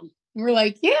down. And we're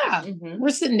like, yeah,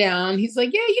 we're sitting down. He's like,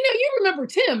 yeah, you remember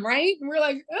Tim, right? And we're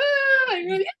like,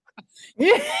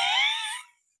 yeah.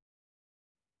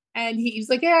 And he's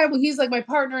like, yeah, well, he's like my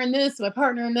partner in this, my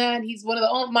partner in that. He's one of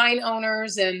the mine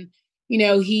owners. And,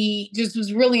 he just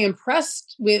was really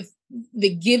impressed with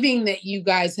the giving that you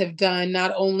guys have done,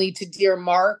 not only to dear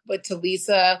Mark, but to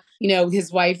Lisa,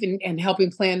 his wife, and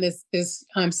helping plan this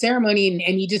ceremony.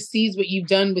 And he just sees what you've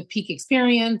done with Peak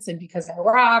Experience and Because I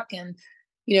Rock. And,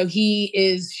 he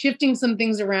is shifting some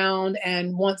things around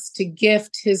and wants to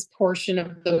gift his portion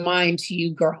of the mine to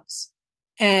you girls.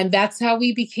 And that's how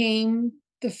we became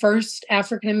the first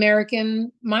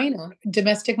African-American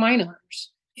domestic mine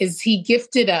owners, is he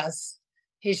gifted us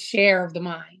his share of the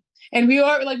mine. And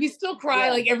we still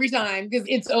cry every time because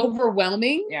it's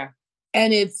overwhelming. Yeah.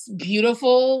 And it's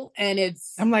beautiful. And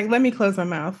I'm like, let me close my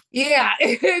mouth. Yeah.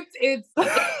 It's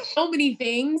so many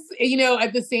things,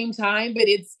 at the same time, but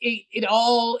it's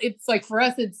like for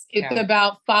us, it's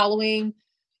about following,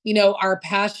 our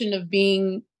passion of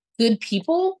being good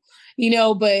people,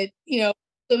 but,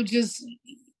 so just,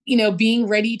 being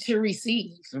ready to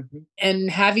receive and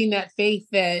having that faith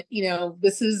that,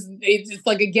 it's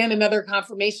like, again, another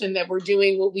confirmation that we're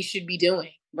doing what we should be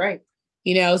doing. Right.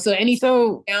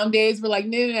 So down days, we're like,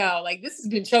 no, like this has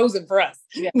been chosen for us.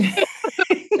 Yeah.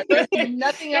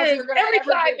 Nothing else you're going to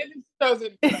ever do.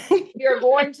 We are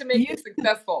going to make it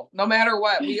successful, no matter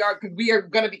what. We are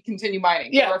going to continue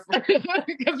mining. Yeah,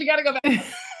 because we got to go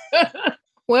back.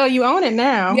 Well, you own it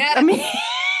now. Yeah. I mean,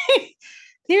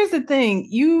 here's the thing.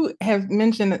 You have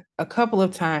mentioned a couple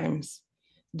of times,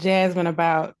 Jasmine,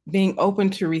 about being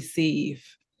open to receive.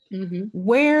 Mm-hmm.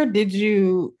 Where did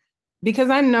you...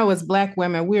 Because I know as Black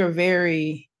women, we are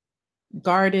very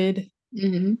guarded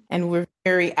and we're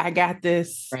very, I got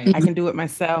this, right. I can do it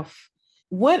myself.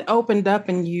 What opened up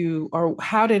in you, or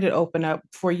how did it open up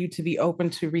for you to be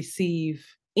open to receive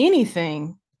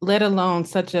anything, let alone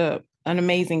such an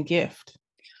amazing gift?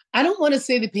 I don't want to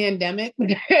say the pandemic, but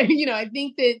I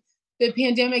think that the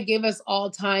pandemic gave us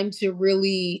all time to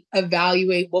really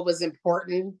evaluate what was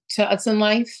important to us in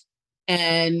life.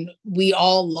 And we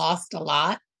all lost a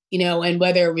lot. And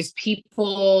whether it was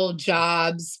people,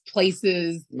 jobs,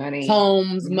 places, money,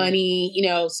 homes,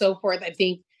 money, so forth. I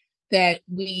think that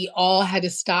we all had to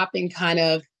stop and kind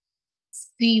of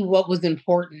see what was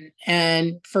important.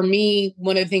 And for me,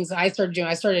 one of the things I started doing,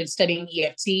 I started studying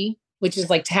EFT, which is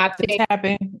like tapping.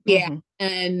 Yeah. Mm-hmm.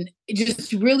 And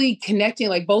just really connecting,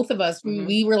 like both of us,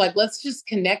 we were like, let's just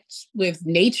connect with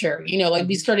nature.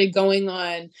 We started going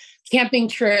on camping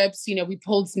trips. We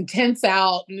pulled some tents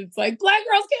out and it's like Black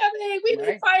girls camping. We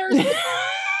need fires.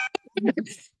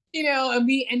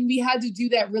 And we had to do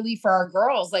that really for our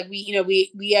girls. Like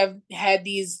we have had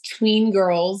these tween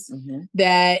girls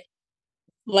that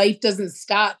life doesn't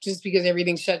stop just because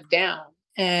everything shuts down.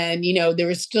 And, there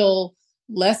were still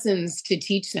lessons to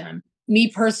teach them. Me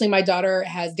personally, my daughter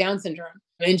has Down syndrome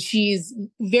and she's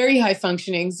very high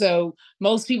functioning. So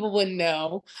most people wouldn't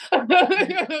know,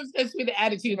 especially the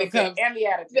attitude that comes. And the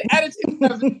attitude. The attitude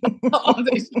comes all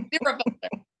this.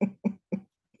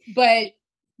 But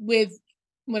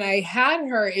when I had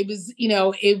her, it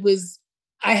was,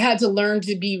 I had to learn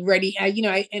to be ready.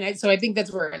 So I think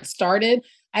that's where it started.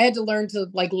 I had to learn to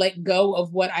let go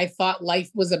of what I thought life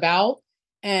was about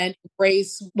and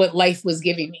embrace what life was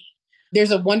giving me. There's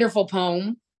a wonderful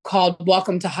poem called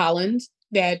Welcome to Holland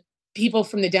that people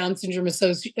from the Down Syndrome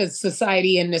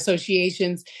Society and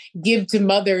associations give to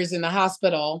mothers in the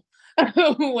hospital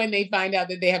when they find out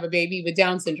that they have a baby with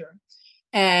Down syndrome.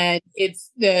 And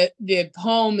it's the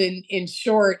poem in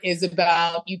short is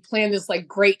about, you plan this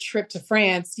great trip to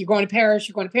France. You're going to Paris,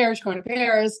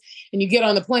 and you get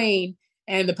on the plane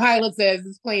and the pilot says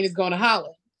this plane is going to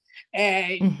Holland.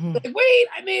 And wait,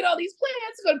 I made all these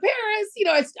plans to go to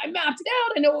Paris. I mapped it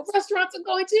out. I know what restaurants I'm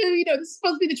going to. This is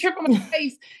supposed to be the trip of my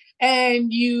life.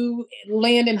 And you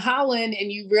land in Holland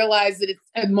and you realize that it's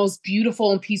the most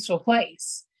beautiful and peaceful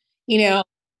place.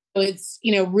 It's,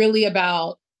 really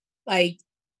about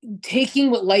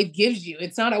taking what life gives you.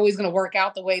 It's not always going to work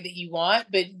out the way that you want,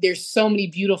 but there's so many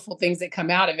beautiful things that come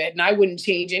out of it. And I wouldn't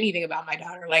change anything about my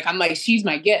daughter. She's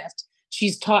my gift.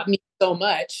 She's taught me so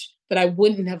much that I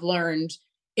wouldn't have learned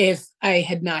if I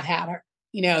had not had her,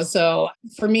 So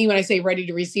for me, when I say ready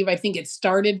to receive, I think it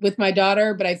started with my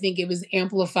daughter, but I think it was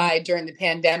amplified during the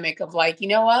pandemic of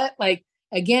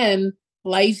again,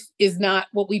 life is not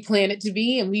what we plan it to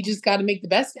be. And we just got to make the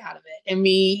best out of it. And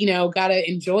we, got to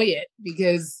enjoy it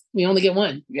because we only get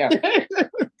one. Yeah.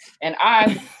 And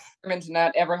I'm determined to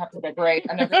not ever have to decorate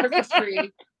another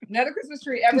Christmas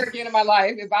tree ever again in my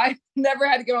life. If I never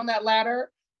had to get on that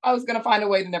ladder, I was going to find a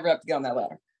way to never have to get on that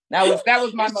ladder. That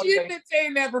was my motivation. She's been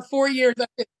saying that for 4 years. This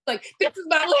is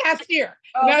my last year.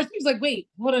 Now she's like, wait,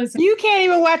 hold on a second. You can't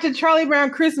even watch a Charlie Brown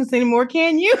Christmas anymore,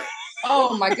 can you?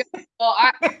 Oh my goodness. Well,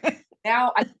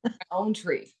 now I have my own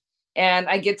tree. and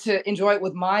I get to enjoy it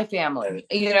with my family,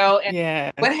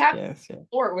 and what happened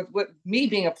with me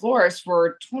being a florist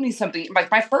for 20 something, like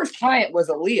my first client was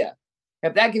Aaliyah,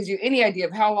 if that gives you any idea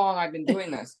of how long I've been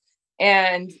doing this.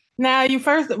 And now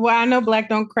I know black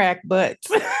don't crack, but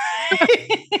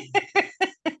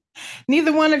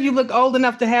neither one of you look old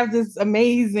enough to have this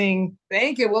amazing.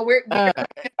 Thank you. Well,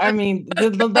 I mean,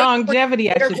 the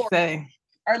longevity, I should say.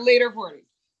 Our later 40s.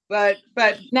 But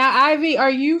now, Ivy,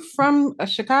 are you from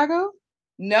Chicago?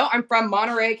 No, I'm from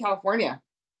Monterey, California.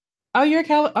 Oh, you're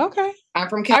okay. I'm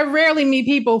from I rarely meet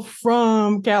people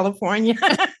from California.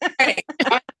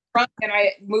 And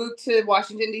I moved to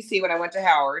Washington, D.C. when I went to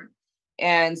Howard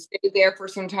and stayed there for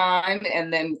some time,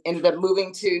 and then ended up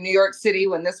moving to New York City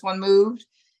when this one moved.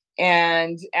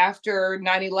 And after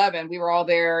 9/11, we were all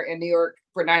there in New York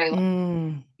for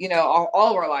 9/11.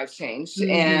 All of our lives changed.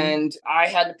 Mm-hmm. And I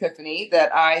had an epiphany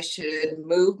that I should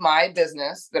move my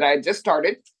business that I just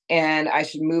started, and I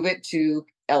should move it to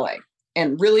LA.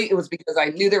 And really, it was because I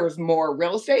knew there was more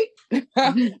real estate.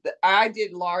 I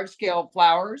did large scale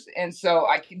flowers. And so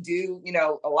I can do,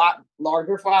 a lot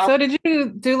larger flowers. So did you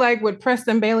do like what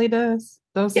Preston Bailey does?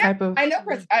 Those type of. I know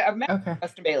I've met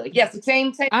Preston Bailey. Yes, the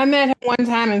same. I met him one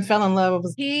time and fell in love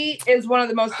with. He is one of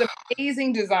the most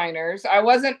amazing designers. I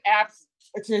wasn't apt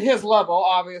to his level,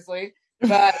 obviously,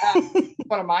 but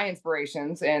one of my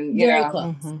inspirations. And very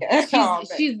close.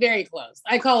 Mm-hmm. She's very close.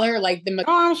 I call her like the.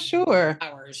 Oh, I'm sure.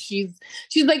 She's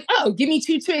like, oh, give me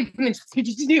 2 twigs and then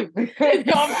just do.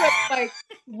 And I'm like,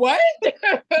 what?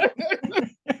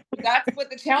 That's what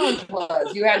the challenge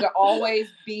was. You had to always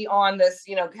be on this,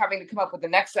 having to come up with the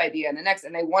next idea and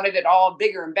and they wanted it all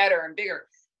bigger and better and bigger,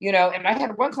 and I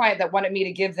had one client that wanted me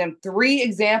to give them 3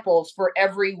 examples for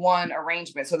every one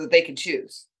arrangement so that they could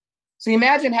choose. So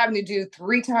imagine having to do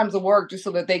 3 times the work just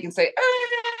so that they can say,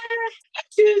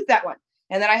 choose that one.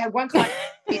 And then I had one client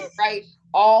write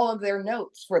all of their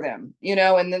notes for them,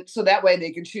 and then so that way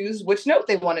they could choose which note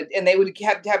they wanted. And they would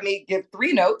have me give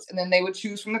 3 notes, and then they would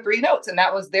choose from the 3 notes. And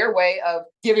that was their way of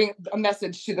giving a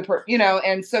message to the person,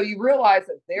 and so you realize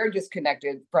that they're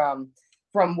disconnected from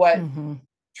what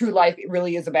true life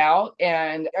really is about.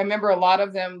 And I remember a lot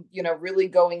of them, really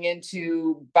going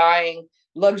into buying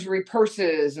luxury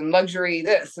purses and luxury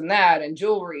this and that and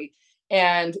jewelry.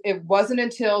 And it wasn't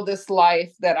until this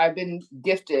life that I've been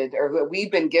gifted, or that we've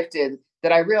been gifted,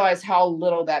 that I realized how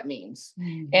little that means.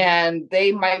 Mm-hmm. And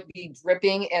they might be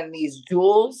dripping in these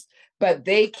jewels, but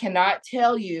they cannot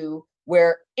tell you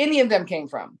where any of them came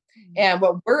from. Mm-hmm. And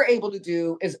what we're able to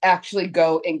do is actually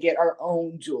go and get our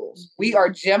own jewels. Mm-hmm. We are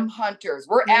gem hunters.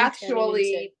 We're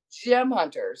actually gem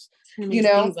hunters,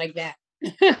 things like that.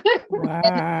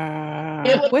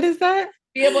 Wow. What is that?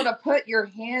 Be able to put your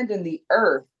hand in the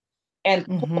earth and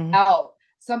pull out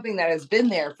something that has been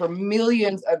there for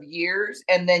millions of years.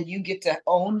 And then you get to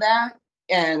own that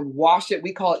and wash it.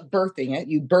 We call it birthing it.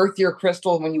 You birth your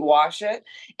crystal when you wash it.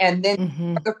 And then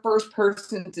you're the first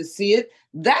person to see it.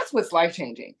 That's what's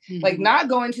life-changing. Mm-hmm. Like not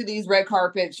going to these red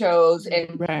carpet shows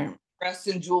and dressed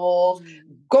in jewels,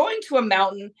 going to a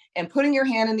mountain and putting your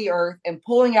hand in the earth and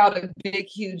pulling out a big,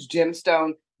 huge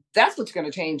gemstone. That's what's going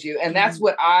to change you. And that's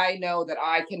what I know that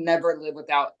I can never live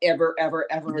without ever, ever,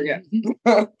 ever again.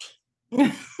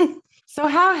 So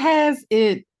how has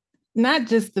it, not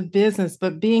just the business,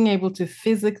 but being able to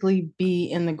physically be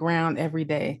in the ground every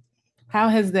day, how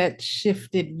has that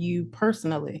shifted you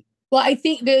personally? Well, I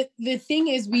think the thing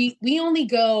is we only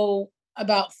go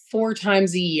about 4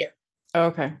 times a year.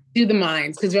 Okay. To the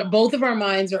mines, because both of our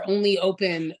mines are only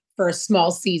open for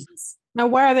small seasons. Now,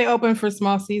 why are they open for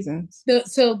small seasons?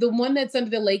 So the one that's under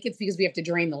the lake, it's because we have to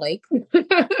drain the lake.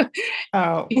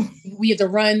 Oh. We have to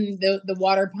run the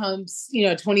water pumps,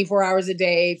 24 hours a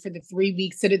day for the 3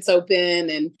 weeks that it's open.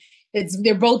 And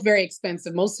they're both very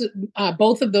expensive.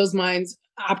 Both of those mines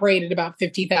operate at about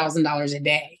 $50,000 a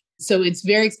day. So it's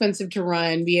very expensive to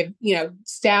run. We have,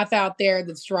 staff out there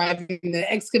that's driving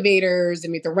the excavators,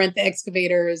 and we have to rent the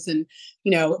excavators and,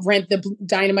 rent the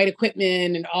dynamite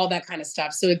equipment and all that kind of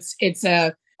stuff. So it's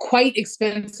a quite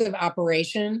expensive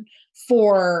operation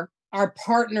for our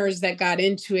partners that got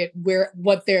into it,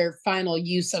 what their final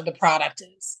use of the product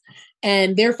is.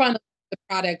 And their final use of the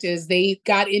product is they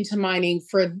got into mining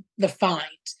for the find.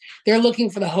 They're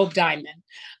looking for the Hope Diamond.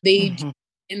 They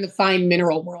in the fine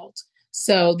mineral world.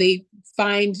 So they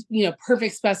find,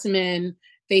 perfect specimen.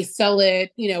 They sell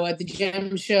it, at the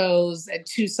gem shows at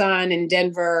Tucson and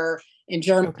Denver and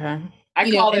Germany. Okay.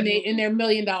 I call them in their $1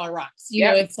 million rocks.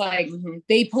 It's like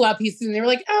they pull out pieces and they're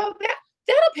like, oh,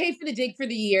 that'll pay for the dig for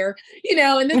the year,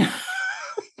 and then, like,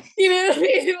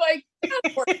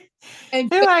 and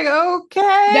they're like,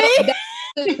 okay.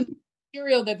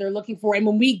 material that they're looking for. And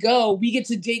when we go, we get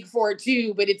to dig for it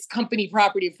too, but it's company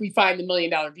property if we find the $1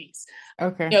 million piece.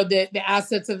 Okay. The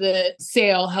assets of the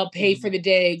sale help pay for the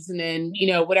digs, and then,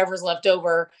 whatever's left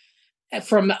over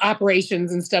from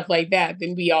operations and stuff like that,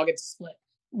 then we all get to split.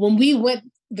 When we went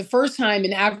the first time,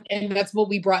 and that's what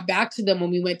we brought back to them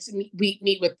when we went to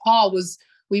meet with Paul, was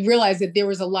we realized that there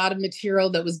was a lot of material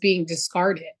that was being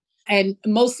discarded. And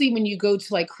mostly when you go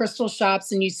to like crystal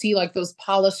shops and you see like those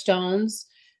polished stones,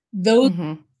 those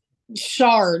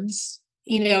shards,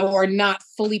 are not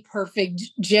fully perfect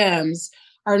gems,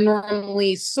 are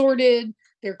normally sorted,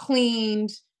 they're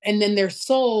cleaned, and then they're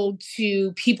sold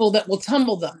to people that will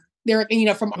tumble them. They're,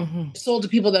 sold to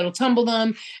people that will tumble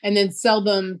them and then sell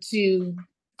them to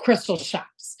crystal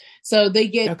shops. So they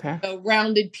get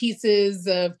rounded pieces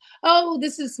of,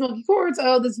 this is smoky quartz.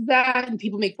 Oh, this is that. And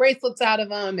people make bracelets out of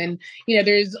them. And,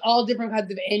 there's all different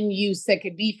kinds of end use that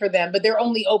could be for them, but they're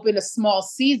only open a small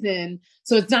season.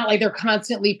 So it's not like they're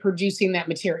constantly producing that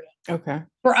material. Okay.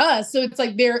 For us. So it's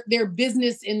like their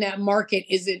business in that market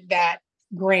isn't that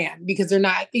grand because they're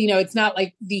not, it's not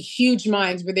like the huge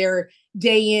mines where they're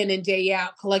day in and day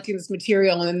out collecting this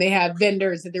material. And then they have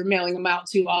vendors that they're mailing them out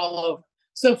to all over.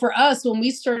 So for us, when we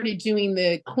started doing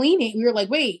the cleaning, we were like,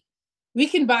 wait, we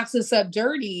can box this up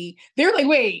dirty. They're like,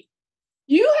 wait,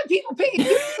 you have people paying you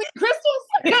to clean crystals?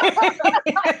 Wait a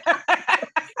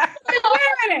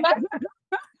minute.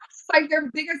 It's like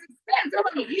their biggest expense. They're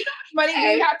like, you know how much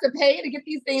money we have to pay to get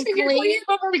these things clean? We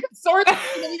can sort them.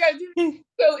 You guys do.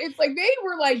 So it's like, they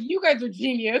were like, you guys are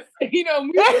genius. We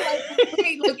were like,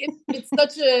 wait, look,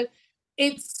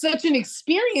 it's such an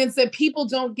experience that people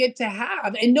don't get to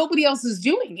have, and nobody else is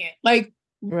doing it. Like,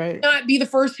 not be the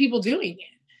first people doing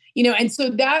it, And so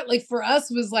that, like, for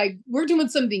us was like, we're doing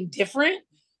something different.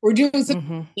 We're doing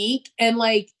something unique. And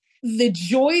like the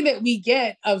joy that we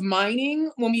get of mining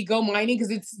when we go mining,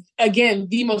 because it's, again,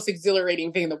 the most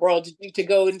exhilarating thing in the world to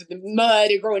go into the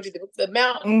mud and go into the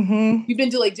mountain. We've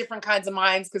been to like different kinds of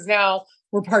mines because now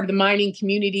we're part of the mining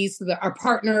community. So that our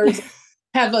partners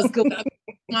have us go up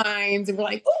mines, and we're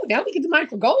like, oh, now we get to mine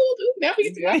for gold. Ooh, now we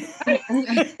get to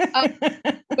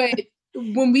mine. But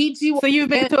when we do, so you've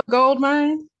been to a gold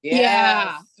mine?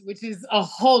 Yeah, which is a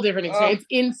whole different experience. It's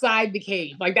inside the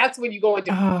cave. Like that's when you go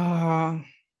into, and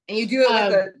you do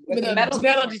it with a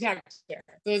metal detector. So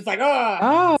it's like,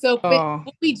 So but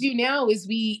what we do now is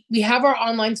we have our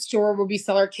online store where we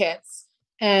sell our kits,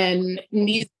 and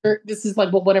this is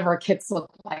like what one of our kits look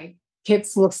like.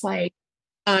 Kits looks like.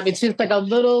 It's just like a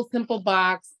little simple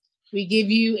box. We give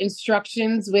you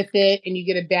instructions with it, and you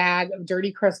get a bag of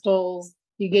dirty crystals.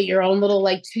 You get your own little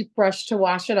like toothbrush to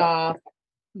wash it off.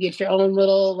 You get your own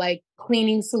little like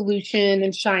cleaning solution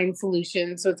and shine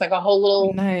solution. So it's like a whole little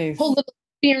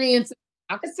experience.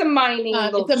 It's a mining.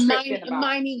 It's a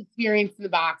mining experience in the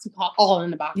box. We call it all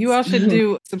in the box. You all should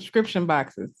do subscription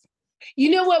boxes.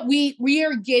 You know what? We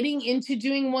are getting into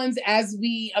doing ones as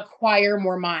we acquire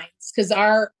more mines, because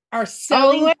our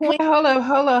selling point. Hold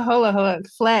on.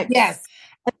 Flex. Yes.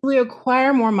 As we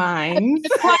acquire more mines.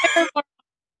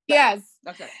 Yes.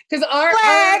 Okay. Because our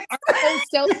whole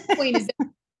selling point is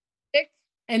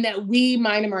and that we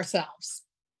mine them ourselves.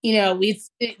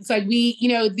 It's like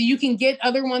you can get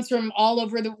other ones from all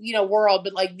over the world,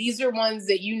 but like these are ones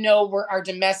that are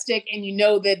domestic, and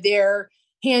that they're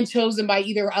hand chosen by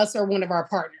either us or one of our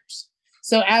partners.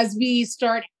 So as we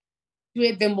start to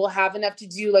it, then we'll have enough to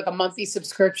do like a monthly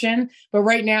subscription. But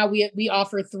right now we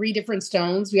offer 3 different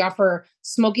stones. We offer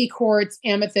smoky quartz,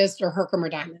 amethyst, or Herkimer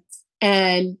diamonds.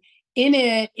 And in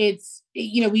it's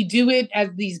we do it as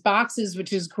these boxes,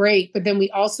 which is great. But then we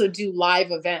also do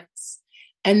live events.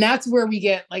 And that's where we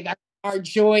get like our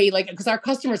joy, like, because our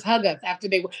customers hug us after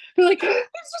they're like, this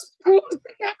is the coolest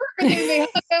thing ever. And then they hug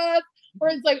us. Or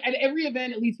it's like at every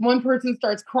event, at least one person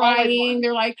starts crying.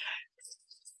 They're like,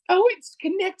 oh, it's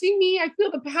connecting me. I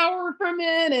feel the power from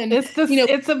it. And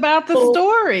it's about the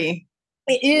story.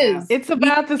 It is. It's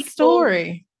about the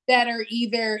story. That are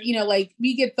either, like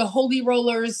we get the holy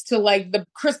rollers to like the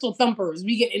crystal thumpers.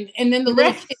 We get, and then the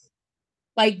little kids,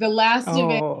 like the last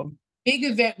big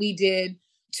event we did,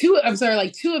 2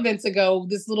 events ago,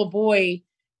 this little boy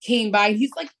came by and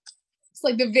he's like, it's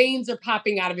like the veins are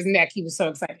popping out of his neck. He was so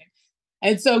excited.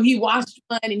 And so he watched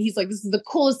one and he's like, this is the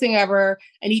coolest thing ever.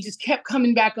 And he just kept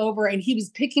coming back over, and he was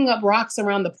picking up rocks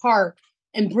around the park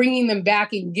and bringing them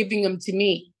back and giving them to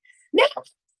me. Now,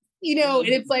 and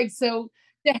it's like, so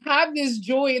to have this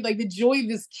joy, like the joy of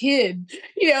this kid,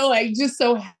 like just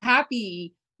so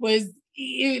happy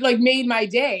it like made my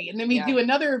day. And then we do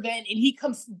another event and he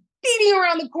comes speeding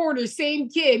around the corner, same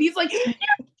kid. He's like,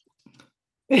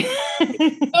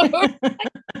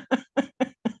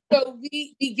 So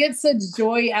we get such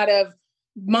joy out of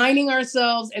minding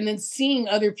ourselves and then seeing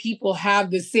other people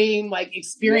have the same like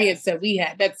experience that we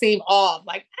had, that same awe of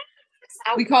like,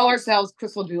 we call ourselves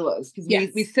crystal doulas because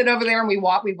we sit over there and we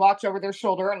watch over their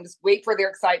shoulder and just wait for their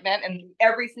excitement. And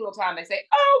every single time they say,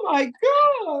 "Oh my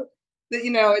God," that,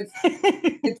 you know,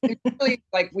 it's really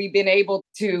like we've been able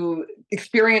to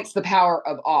experience the power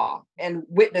of awe and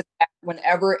witness that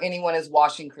whenever anyone is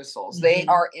washing crystals. Mm-hmm. They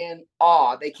are in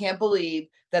awe. They can't believe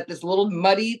that this little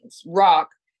muddy rock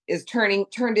is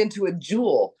turned into a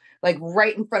jewel, like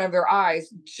right in front of their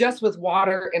eyes, just with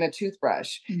water and a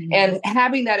toothbrush. Mm-hmm. And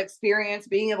having that experience,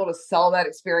 being able to sell that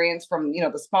experience from, you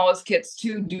know, the smallest kits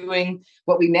to doing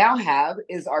what we now have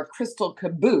is our crystal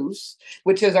caboose,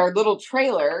 which is our little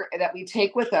trailer that we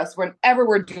take with us whenever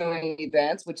we're doing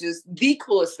events, which is the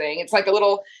coolest thing. It's like a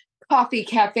little coffee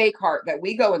cafe cart that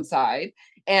we go inside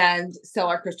and sell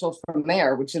our crystals from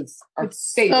there, which is our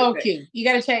favorite. So cute. You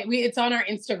got to check. It's on our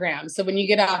Instagram. So when you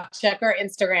get off, check our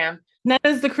Instagram. Now,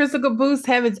 does the Crystal Caboose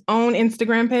have its own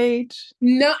Instagram page?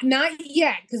 No, not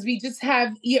yet, because we just have,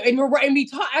 and we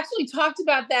actually talked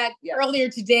about that earlier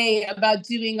today about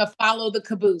doing a follow the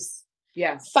caboose.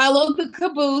 Yes. Follow the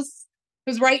caboose,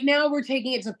 because right now we're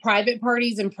taking it to private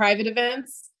parties and private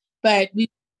events, but we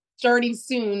starting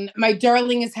soon. My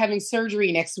darling is having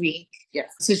surgery next week.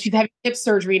 Yes. So she's having hip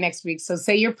surgery next week. So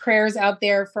say your prayers out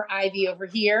there for Ivy over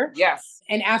here. Yes.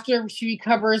 And after she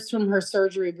recovers from her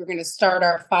surgery, we're going to start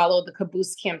our Follow the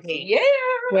Caboose campaign. Yeah.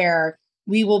 Where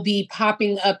we will be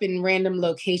popping up in random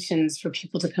locations for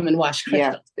people to come and watch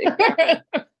crystals. Yeah,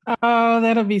 exactly. Oh,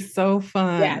 that'll be so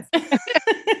fun. Yes.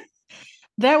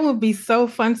 That would be so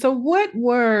fun. So what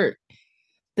were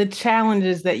the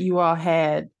challenges that you all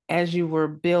had as you were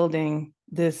building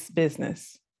this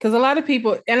business? Because a lot of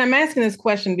people, and I'm asking this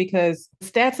question because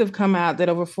stats have come out that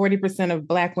over 40% of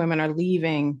Black women are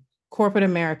leaving corporate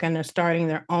America and they're starting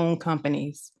their own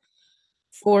companies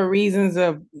for reasons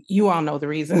of, you all know the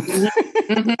reasons.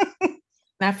 Mm-hmm.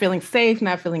 Not feeling safe,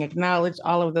 not feeling acknowledged,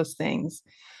 all of those things.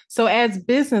 So as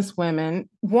business women,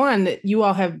 one, that you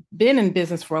all have been in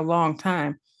business for a long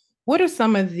time, what are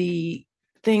some of the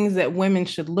things that women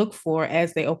should look for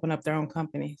as they open up their own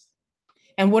companies?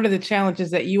 And what are the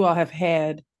challenges that you all have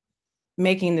had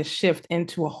making the shift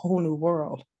into a whole new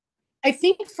world? I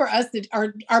think for us, that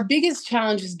our biggest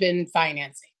challenge has been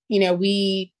financing. You know,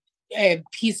 we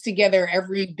pieced together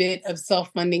every bit of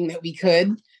self-funding that we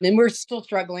could, and we're still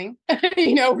struggling.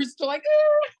 You know, we're still like,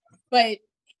 but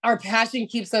our passion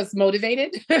keeps us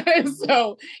motivated.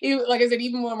 So, like I said,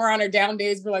 even when we're on our down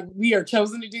days, we're like, we are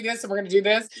chosen to do this, and we're going to do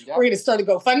this. Yep. We're going to start a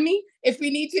GoFundMe if we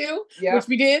need to, which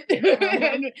we did,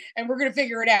 and we're going to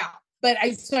figure it out. But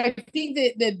I think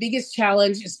that the biggest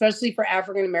challenge, especially for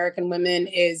African American women,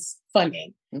 is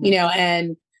funding. Mm-hmm. You know,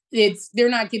 and they're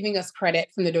not giving us credit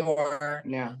from the door.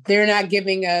 No, they're not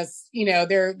giving us. You know,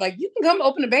 they're like, you can come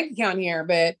open a bank account here,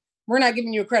 but we're not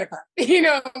giving you a credit card. You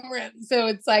know, so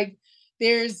it's like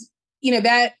there's, you know,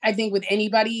 that I think with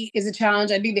anybody is a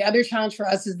challenge. I think the other challenge for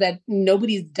us is that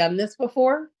nobody's done this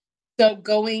before. So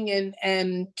going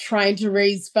and trying to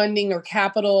raise funding or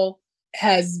capital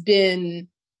has been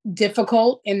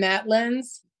difficult in that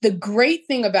lens. The great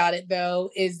thing about it, though,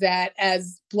 is that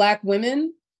as Black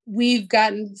women, we've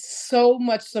gotten so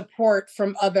much support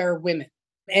from other women,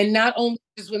 and not only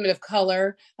just women of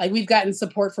color. Like, we've gotten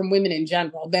support from women in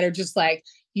general that are just like,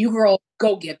 you girl,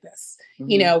 go get this.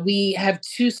 Mm-hmm. You know, we have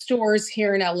 2 stores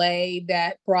here in LA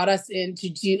that brought us in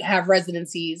to have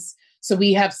residencies. So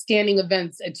we have standing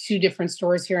events at 2 different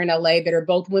stores here in LA that are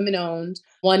both women owned.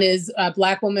 One is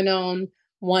Black woman owned.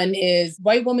 One is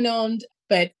white woman owned,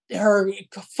 but her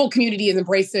full community is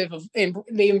embracive of, and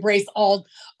they embrace all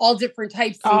different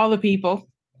types, all the people,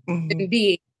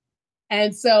 being.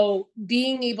 And so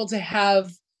being able to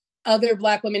have other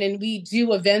Black women, and we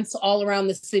do events all around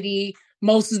the city.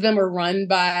 Most of them are run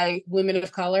by women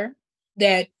of color.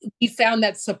 That we found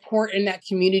that support in that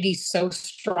community so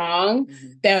strong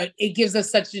that it gives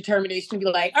us such determination to be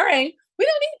like, all right, we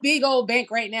don't need a big old bank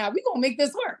right now. We're going to make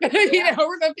this work. You know,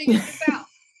 we're going to figure this out.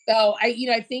 So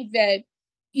I think that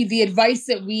the advice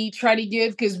that we try to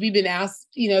give, because we've been asked,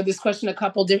 you know, this question in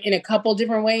a couple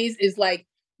different ways, is like,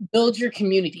 build your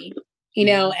community, you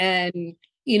know, and,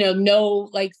 you know,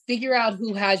 like, figure out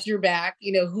who has your back,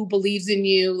 you know, who believes in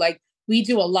you. Like, we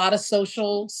do a lot of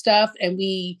social stuff, and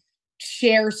we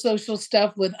share social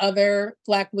stuff with other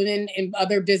Black women and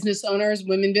other business owners,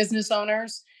 women business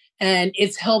owners. And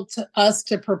it's helped us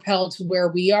to propel to where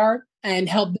we are and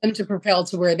help them to propel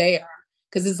to where they are.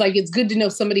 Because it's like, it's good to know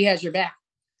somebody has your back.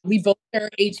 We both are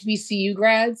HBCU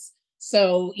grads.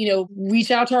 So, reach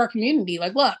out to our community.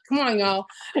 Like, look, come on, y'all.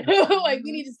 Like,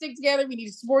 we need to stick together. We need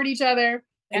to support each other.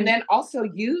 And then also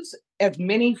use as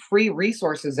many free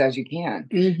resources as you can.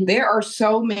 Mm-hmm. There are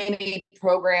so many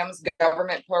programs,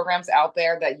 government programs out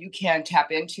there that you can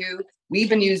tap into. We've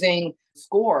been using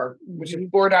SCORE, which is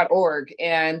score.org,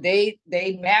 and they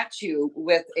match you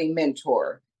with a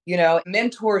mentor.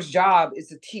 Mentor's job is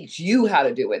to teach you how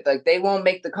to do it. Like, they won't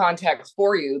make the contacts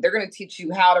for you. They're going to teach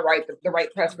you how to write the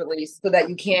right press release so that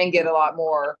you can get a lot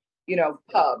more,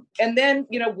 pub. And then,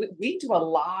 we do a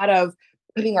lot of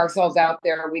putting ourselves out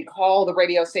there. We call the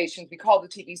radio stations, we call the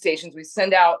TV stations, we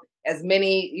send out as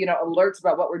many, alerts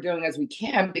about what we're doing as we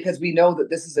can, because we know that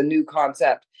this is a new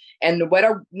concept. And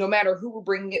no matter who we're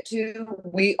bringing it to,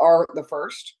 we are the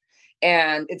first.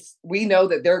 And we know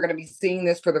that they're going to be seeing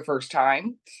this for the first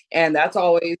time. And that's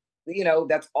always,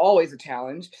 that's always a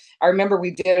challenge. I remember we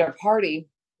did a party.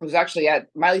 It was actually at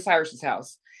Miley Cyrus's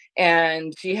house,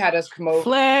 and she had us come over.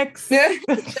 Flex. She's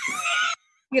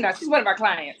one of our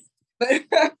clients, but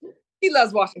he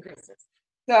loves washing crystals.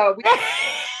 So we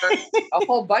a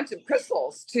whole bunch of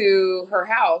crystals to her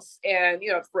house, and,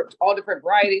 for all different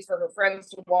varieties for her friends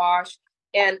to wash.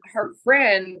 And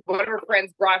one of her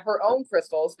friends brought her own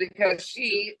crystals because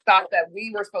she thought that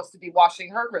we were supposed to be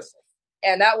washing her crystals.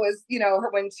 And that was,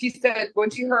 when she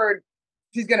heard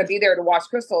she's going to be there to wash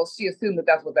crystals, she assumed that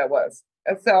that's what that was.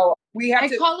 And so I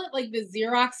call it like the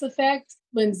Xerox effect.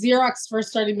 When Xerox first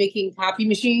started making copy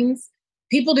machines,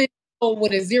 people didn't know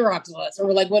what a Xerox was,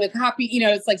 or like what a copy,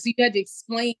 it's like, so you had to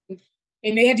explain,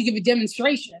 and they had to give a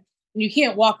demonstration. And you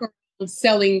can't walk around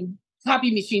selling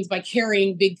copy machines by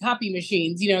carrying big copy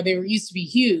machines. They used to be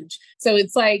huge. So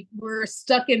it's like we're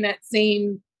stuck in that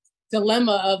same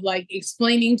dilemma of like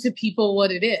explaining to people what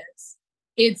it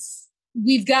is.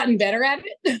 We've gotten better at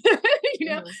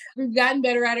it. We've gotten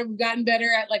better at it. We've gotten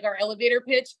better at like our elevator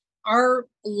pitch. Our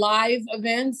live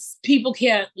events, people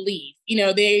can't leave.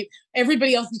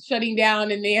 Everybody else is shutting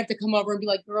down, and they have to come over and be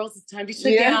like, girls, it's time to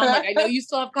shut down. Like, I know you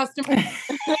still have customers,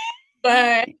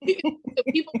 but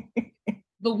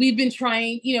But we've been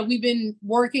trying, we've been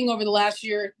working over the last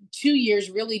 2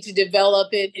 years, really, to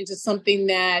develop it into something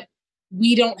that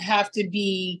we don't have to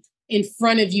be in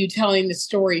front of you telling the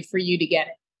story for you to get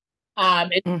it.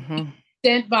 And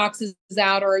sent boxes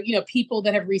out, or, people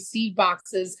that have received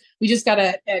boxes. We just got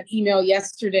an email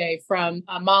yesterday from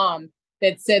a mom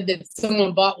that said that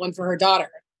someone bought one for her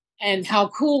daughter. And how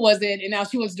cool was it? And now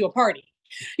she wants to do a party.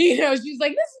 She's like, this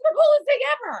is the coolest thing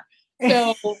ever.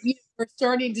 So we're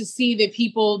starting to see that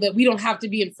people, that we don't have to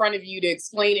be in front of you to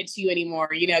explain it to you anymore,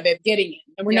 they're getting it.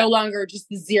 And we're no longer just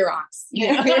the Xerox.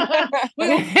 Yes.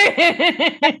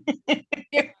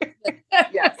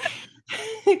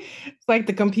 It's like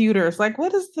the computer. It's like,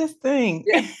 what is this thing?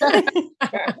 Yes.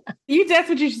 That's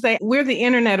what you should say. We're the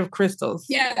internet of crystals.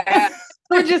 Yeah.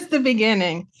 We're just the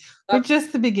beginning. This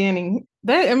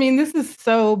is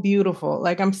so beautiful.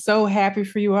 Like, I'm so happy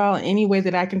for you all. Any way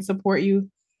that I can support you.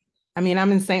 I'm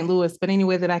in St. Louis, but any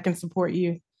way that I can support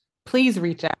you, please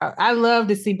reach out. I love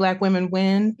to see Black women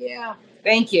win. Yeah.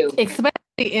 Thank you. Especially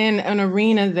in an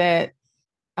arena that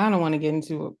I don't want to get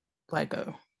into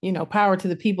power to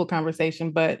the people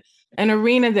conversation, but an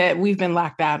arena that we've been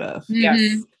locked out of. Yes.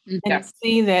 Mm-hmm. And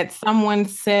see that someone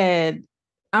said,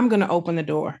 I'm going to open the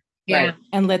door. Yeah. Right,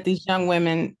 and let these young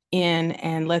women in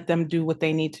and let them do what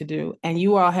they need to do. And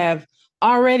you all have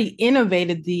already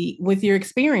innovated with your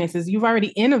experiences. You've already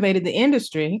innovated the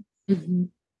industry. Mm-hmm.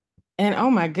 And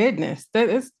oh my goodness, that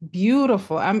is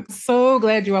beautiful. I'm so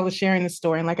glad you all are sharing the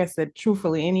story. And like I said,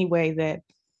 truthfully, any way that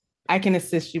I can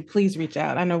assist you, please reach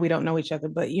out. I know we don't know each other,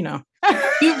 but you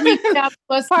reached out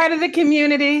to us, part of the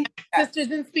community.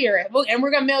 Sisters in Spirit. And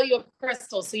we're going to mail you a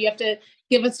crystal. So you have to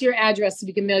give us your address so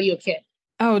we can mail you a kit.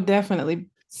 Oh, definitely.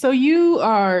 So you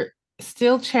are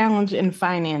still challenged in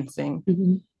financing.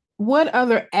 Mm-hmm. What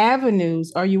other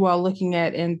avenues are you all looking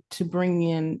at to bring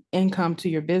in income to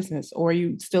your business, or are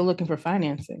you still looking for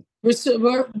financing? We're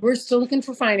still looking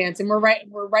for financing. We're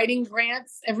writing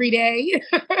grants every day,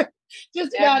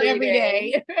 just about every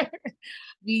day.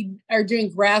 We are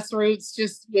doing grassroots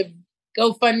just with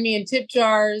GoFundMe and tip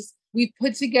jars. We've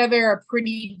put together a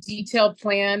pretty detailed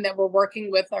plan that we're working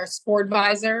with our SCORE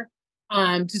advisor,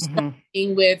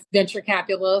 starting with venture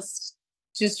capitalists.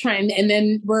 Just trying, and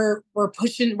then we're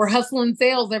hustling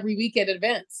sales every week at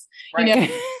events. Right.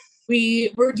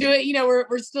 We're doing,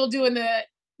 we're still doing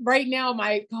right now.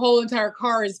 My whole entire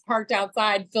car is parked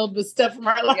outside, filled with stuff from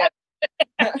our life.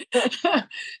 Yeah.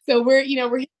 So we're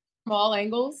hitting from all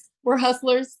angles. we're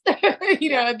hustlers. At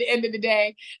the end of the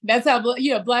day, that's how,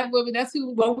 Black women, that's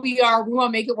what we are. We want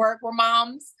to make it work. We're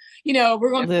moms. We're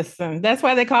going to listen. That's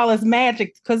why they call us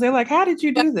magic, because they're like, how did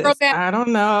you do this? I don't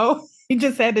know. You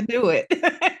just had to do it.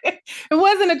 It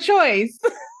wasn't a choice.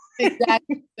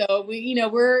 Exactly. So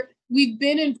we've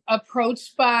been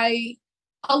approached by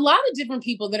a lot of different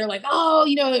people that are like, oh, are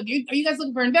you guys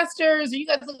looking for investors? Are you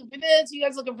guys looking for this? Are you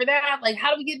guys looking for that? Like,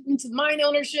 how do we get into mine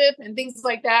ownership and things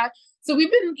like that? So we've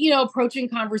been, approaching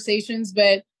conversations,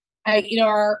 but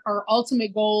our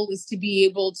ultimate goal is to be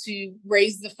able to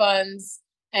raise the funds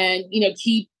and,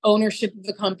 keep ownership of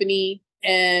the company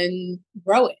and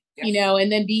grow it,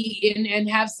 and then be in and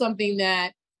have something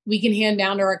that we can hand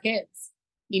down to our kids,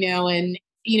 and,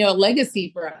 a legacy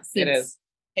for us.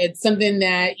 It's something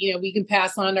that, we can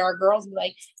pass on to our girls and be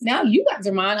like, now you guys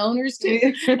are mine owners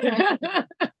too.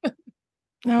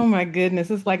 Oh my goodness.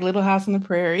 It's like Little House on the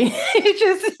Prairie.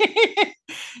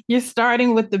 You're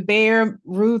starting with the bare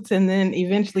roots, and then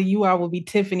eventually you all will be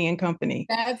Tiffany and Company.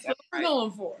 That's what we're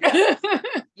going for.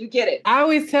 You get it. I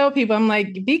always tell people, I'm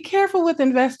like, be careful with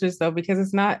investors though, because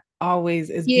it's not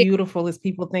always as beautiful as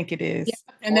people think it is. Yeah.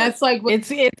 And that's like,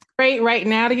 it's great right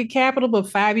now to get capital, but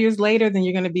 5 years later, then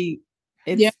you're going to be,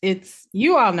 it's,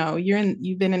 you all know,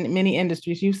 you've been in many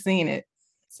industries, you've seen it.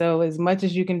 So as much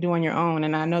as you can do on your own,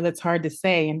 and I know that's hard to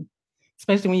say, and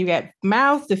especially when you got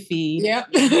mouths to feed. Yeah.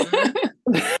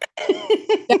 That's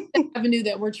the avenue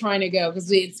that we're trying to go, because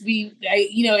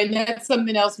and that's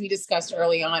something else we discussed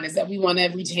early on, is that we want to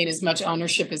retain as much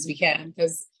ownership as we can,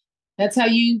 because that's how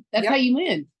you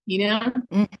win,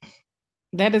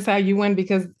 That is how you win,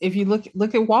 because if you look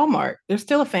at Walmart, they're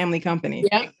still a family company.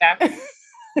 Yeah. Exactly.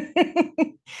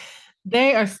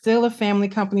 They are still a family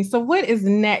company. So what is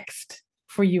next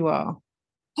for you all?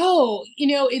 Oh,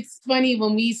 it's funny,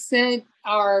 when we sent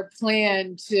our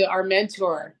plan to our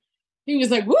mentor, he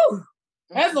was like, woo,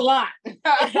 that's a lot. He's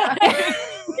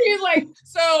like,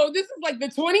 so this is like the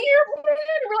 20-year plan?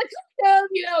 We're like,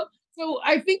 yeah, So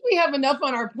I think we have enough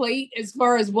on our plate as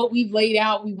far as what we've laid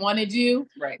out we want to do.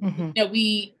 Right. Mm-hmm.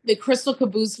 The Crystal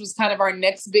Caboose was kind of our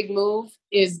next big move,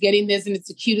 is getting this, and it's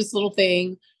the cutest little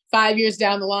thing. 5 years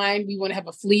down the line, we want to have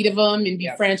a fleet of them and be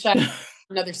franchised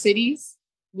in other cities.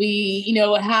 We,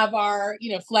 have our,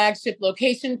 flagship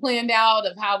location planned out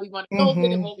of how we want to build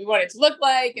it and what we want it to look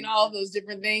like and all of those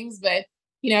different things. But,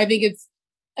 I think it's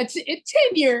a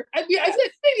 10-year, I said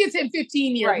maybe it's a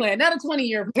 15-year plan, not a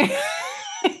 20-year plan.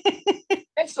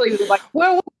 Eventually,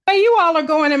 well, where you all are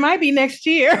going, it might be next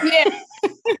year. Yeah.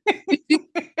 We do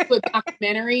a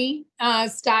documentary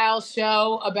style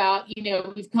show about,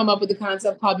 we've come up with a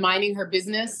concept called Mining Her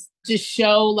Business, to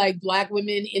show like Black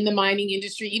women in the mining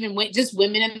industry, even just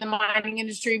women in the mining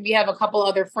industry. We have a couple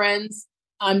other friends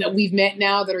that we've met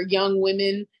now that are young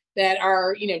women that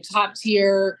are, top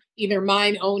tier, either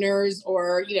mine owners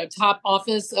or, top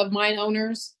office of mine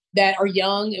owners that are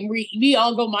young. And we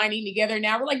all go mining together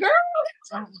now. We're like, girl.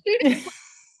 So,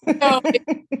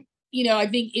 I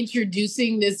think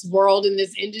introducing this world and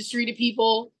this industry to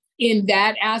people in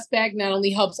that aspect not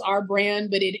only helps our brand,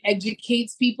 but it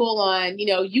educates people on,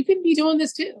 you can be doing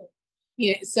this too.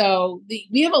 So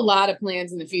we have a lot of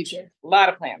plans in the future. A lot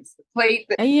of plans. And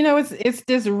it's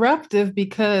disruptive,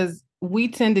 because we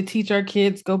tend to teach our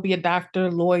kids, go be a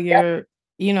doctor, lawyer,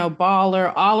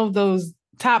 baller, all of those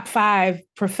top 5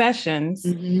 professions.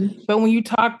 Mm-hmm. But when you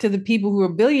talk to the people who are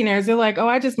billionaires, they're like, oh,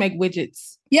 I just make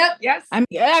widgets. Yep. Yes.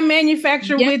 I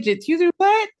manufacture widgets. You do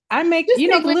what? I make,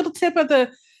 the little tip of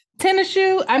the tennis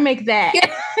shoe. I make that.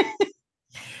 Yeah.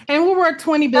 And we're worth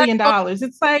 $20 billion.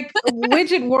 It's like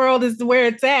widget world is where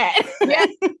it's at. Yeah,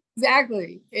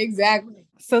 exactly.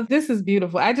 So this is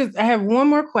beautiful. I have one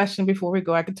more question before we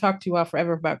go. I could talk to you all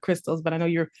forever about crystals, but I know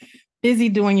you're busy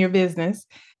doing your business.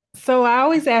 So I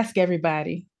always ask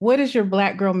everybody, what is your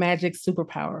Black girl magic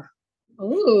superpower?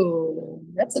 Oh,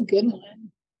 that's a good one.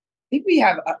 I think we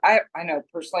have, I know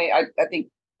personally, I think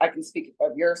I can speak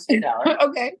of your superpower.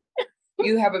 Okay.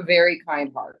 You have a very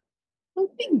kind heart. Oh,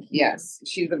 thank you. Yes.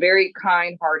 She's a very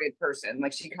kind-hearted person.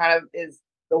 Like, she kind of is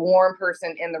the warm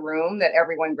person in the room that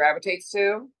everyone gravitates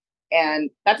to. And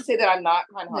not to say that I'm not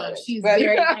kind-hearted. No, she's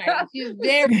very kind. She's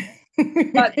very.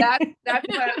 But that's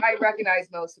what I recognize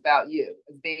most about you,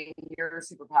 as being your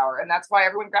superpower. And that's why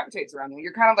everyone gravitates around you.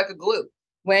 You're kind of like a glue.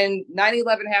 When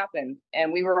 9/11 happened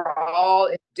and we were all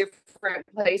in different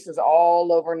places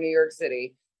all over New York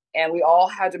City, and we all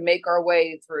had to make our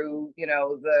way through,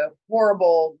 the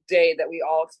horrible day that we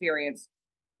all experienced,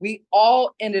 we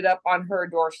all ended up on her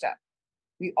doorstep.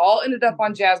 We all ended up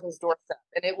on Jasmine's doorstep.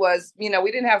 And it was, we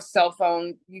didn't have cell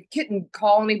phone. You couldn't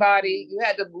call anybody. You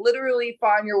had to literally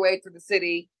find your way through the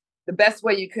city the best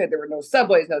way you could. There were no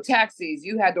subways, no taxis.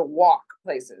 You had to walk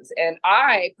places. And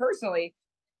I personally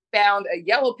found a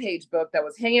Yellow Page book that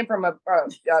was hanging from a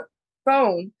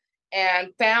phone and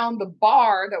found the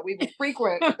bar that we would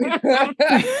frequent that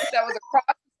was across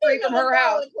the street from her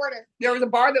house. There was a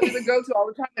bar that we would go to all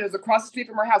the time, and it was across the street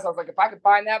from her house. I was like, if I could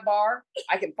find that bar,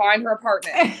 I can find her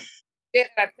apartment. And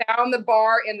I found the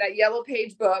bar in that Yellow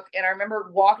Page book, and I remember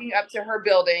walking up to her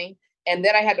building, and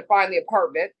then I had to find the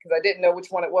apartment because I didn't know which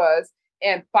one it was.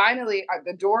 And finally,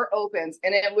 the door opens,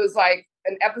 and it was like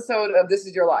an episode of This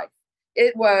Is Your Life.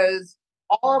 It was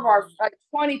all of our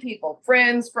 20 people,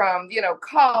 friends from,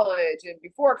 college and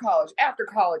before college, after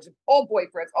college, old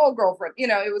boyfriends, old girlfriends,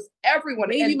 it was everyone.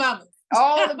 Baby mamas.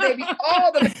 All the baby mamas.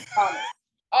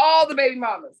 All the baby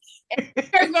mamas.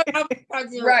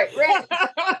 Right.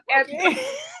 And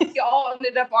we all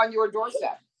ended up on your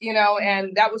doorstep,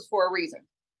 and that was for a reason.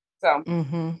 So.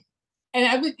 Mm-hmm. And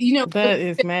I would, that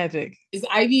is magic. Is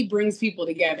Ivy brings people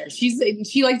together. She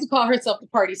likes to call herself the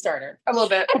party starter. A little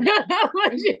bit.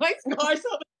 She likes to call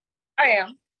herself. I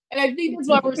am. And I think that's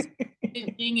why we're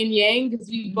yin and yang, because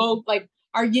we both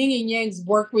our yin and yangs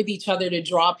work with each other to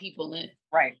draw people in.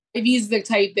 Right. Ivy's the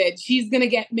type that she's going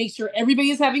to make sure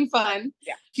everybody is having fun.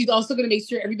 Yeah. She's also going to make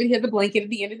sure everybody has a blanket at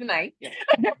the end of the night. Yeah.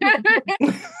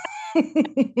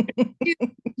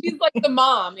 she's like the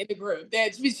mom in the group.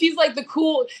 She's like the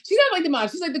cool. She's not like the mom.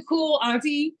 She's like the cool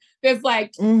auntie that's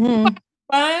like fun,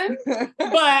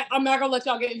 but I'm not gonna let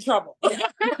y'all get in trouble. Like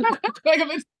I'm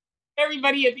gonna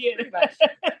everybody at the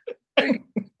end.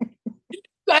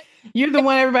 You're the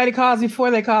one everybody calls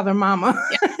before they call their mama.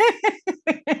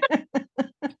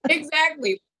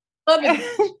 Exactly. Love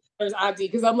it. There's auntie,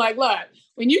 because I'm like, look,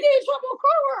 when you get in trouble, call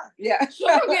her. Yeah, she'll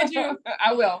come get you.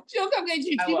 I will. She'll come get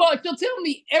you. She'll tell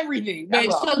me everything, but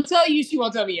she'll tell you she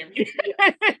won't tell me everything.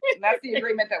 And that's the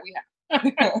agreement that we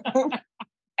have.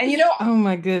 And oh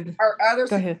my goodness, our other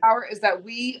power is that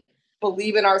we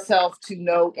believe in ourselves to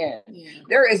no end. Yeah.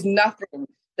 There is nothing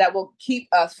that will keep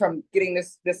us from getting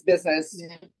this business,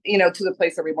 to the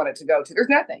place that we want it to go to. There's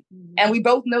nothing, and we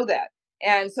both know that.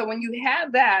 And so when you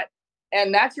have that,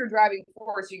 and that's your driving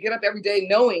force, you get up every day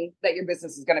knowing that your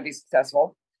business is going to be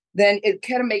successful, then it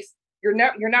kind of makes you're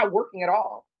not working at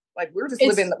all. Like we're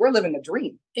living the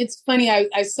dream. It's funny.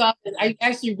 I saw that. I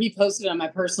actually reposted on my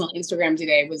personal Instagram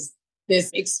today. Was this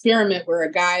experiment where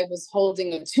a guy was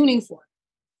holding a tuning fork,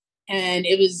 and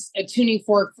it was a tuning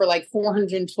fork for like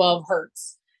 412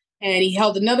 hertz, and he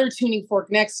held another tuning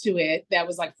fork next to it that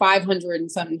was like 500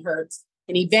 and something hertz,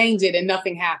 and he banged it and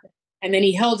nothing happened. And then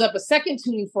he held up a second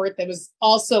tuning fork that was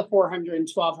also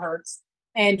 412 hertz.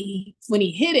 And when he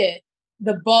hit it,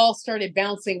 the ball started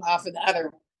bouncing off of the other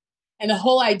one. And the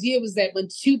whole idea was that when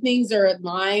two things are in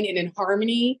line and in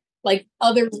harmony, like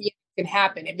other reactions can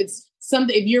happen.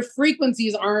 If your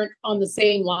frequencies aren't on the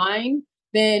same line,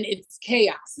 then it's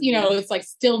chaos. It's like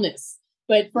stillness.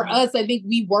 But for us, I think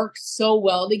we work so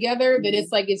well together that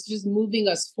it's just moving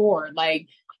us forward. Like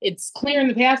it's clearing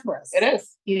the path for us. It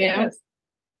is. It is.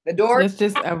 The door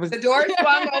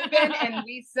swung open and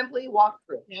we simply walked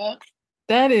through. Yeah.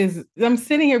 I'm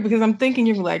sitting here because I'm thinking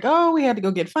you're like, oh, we had to go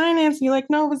get finance. And you're like,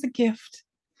 no, it was a gift.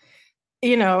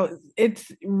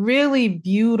 It's really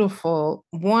beautiful.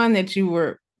 One, that you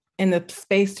were in the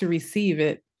space to receive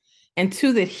it. And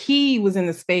two, that he was in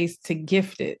the space to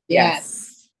gift it.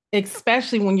 Yes.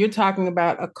 Especially when you're talking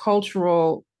about a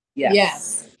cultural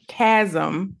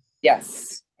chasm.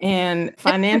 Yes. And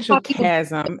financial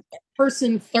chasm.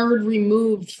 Person third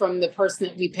removed from the person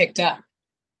that we picked up.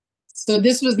 So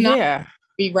this was not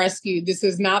be rescued. This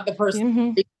is not the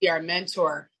person to be our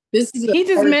mentor. This is he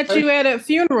just met you at a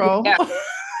funeral. Yeah.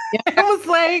 I was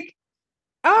like,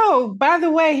 oh, by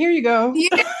the way, here you go.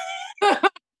 Yeah.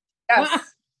 Yes.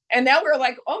 And now we're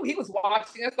like, oh, he was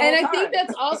watching us. And I think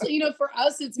that's also, for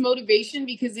us, it's motivation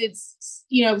because it's,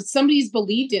 somebody's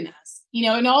believed in us,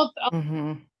 and all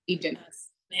believed in us.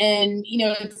 And,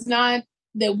 it's not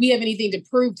that we have anything to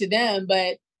prove to them,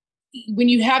 but when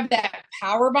you have that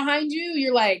power behind you,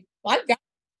 you're like, well, I've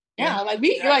got,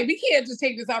 we can't just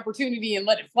take this opportunity and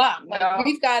let it flop. Like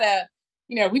we've got to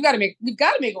make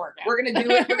it work out. We're gonna do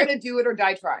it. We're gonna do it or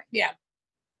die trying. Yeah.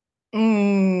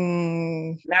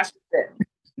 That's it.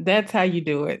 That's how you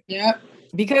do it. Yeah.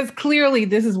 Because clearly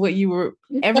this is what you were.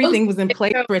 Everything was in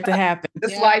place for it to happen.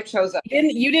 This life shows up.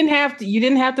 You didn't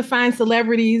have to find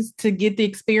celebrities to get the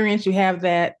experience. You have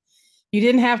that. You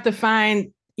didn't have to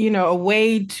find, a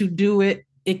way to do it.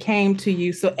 It came to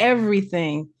you. So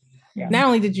everything, not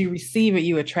only did you receive it,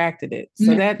 you attracted it.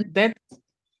 So that,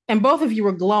 and both of you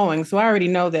were glowing. So I already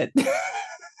know that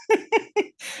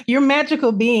you're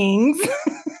magical beings.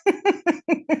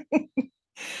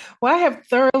 Well, I have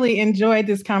thoroughly enjoyed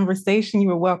this conversation. You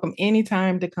are welcome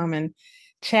anytime to come and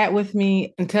chat with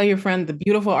me and tell your friend the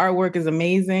beautiful artwork is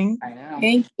amazing. I know.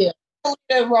 Thank you.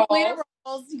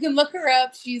 Rolls. You can look her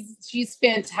up. She's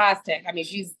fantastic. I mean,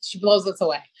 she blows us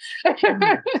away.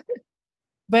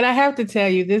 But I have to tell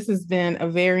you, this has been a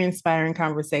very inspiring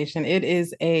conversation. It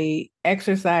is a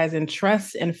exercise in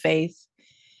trust and faith,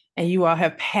 and you all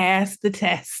have passed the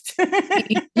test.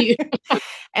 Thank you.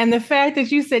 And the fact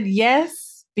that you said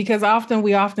yes, because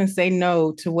we often say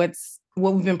no to what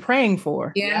we've been praying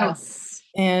for. Yes.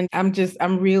 And I'm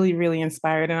really, really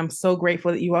inspired. And I'm so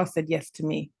grateful that you all said yes to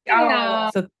me. Oh.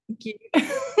 So thank you.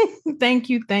 Thank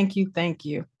you. Thank you. Thank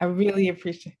you. I really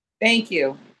appreciate it. Thank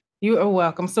you. You are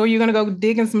welcome. So are you going to go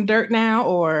dig in some dirt now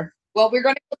or? Well, we're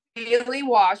going to daily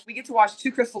wash. We get to wash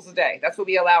 2 crystals a day. That's what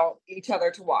we allow each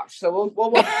other to wash. So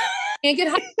we'll wash. Can't get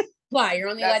high supply. You're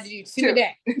only allowed to do 2 a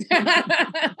day.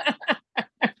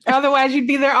 Otherwise, you'd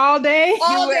be there all day.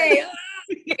 All day.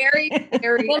 Very,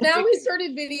 very. Well, now we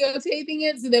started videotaping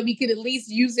it so that we could at least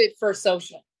use it for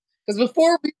social. Because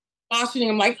before we were washing,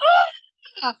 I'm like,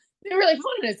 they were like,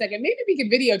 hold on a second, maybe we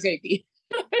could videotape you.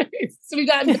 So we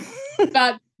got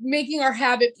about making our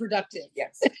habit productive.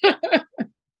 Yes.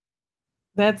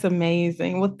 That's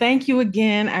amazing. Well, thank you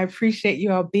again. I appreciate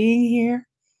you all being here.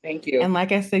 Thank you. And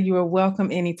like I said, you are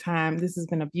welcome anytime. This has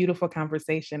been a beautiful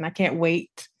conversation. I can't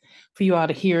wait for you all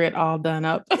to hear it all done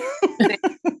up.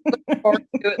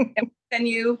 And send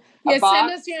you a box.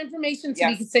 Send us your information so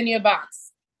we can send you a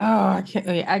box. Oh, I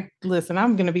can't. Listen,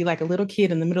 I'm going to be like a little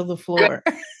kid in the middle of the floor.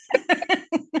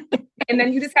 And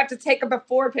then you just have to take a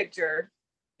before picture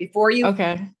before you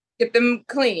get them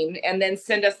clean and then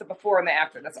send us the before and the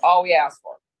after. That's all we ask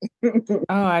for.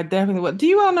 Oh, I definitely will. Do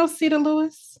you all know Cedar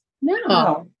Lewis?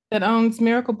 No. That owns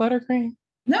Miracle Buttercream?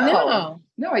 No,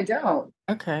 I don't.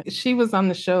 Okay. She was on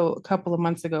the show a couple of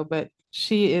months ago, but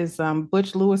she is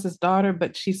Butch Lewis's daughter,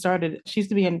 but she used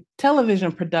to be in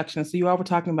television production. So you all were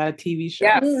talking about a TV show.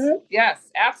 Yes, yes,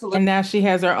 absolutely. And now she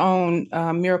has her own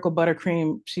Miracle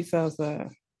Buttercream. She sells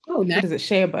nice. What is it?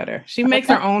 Shea butter. She makes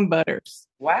her own butters.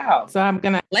 Wow. So I'm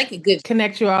going to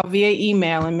connect you all via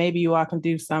email and maybe you all can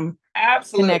do some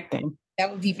connecting. That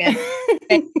would be fantastic.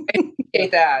 I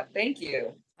appreciate that. Thank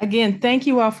you. Again, thank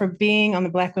you all for being on the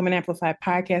Black Women Amplified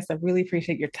podcast. I really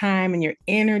appreciate your time and your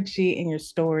energy and your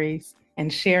stories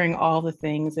and sharing all the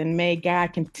things. And may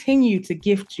God continue to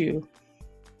gift you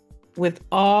with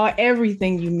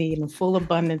everything you need in full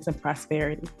abundance and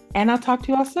prosperity. And I'll talk to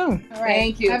you all soon. All right.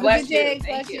 Thank you. Have Bless a good day. you.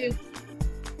 Bless you.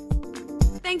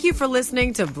 Thank you for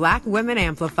listening to Black Women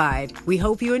Amplified. We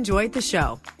hope you enjoyed the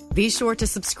show. Be sure to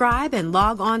subscribe and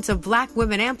log on to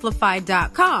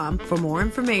blackwomenamplified.com for more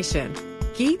information.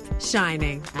 Keep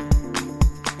shining.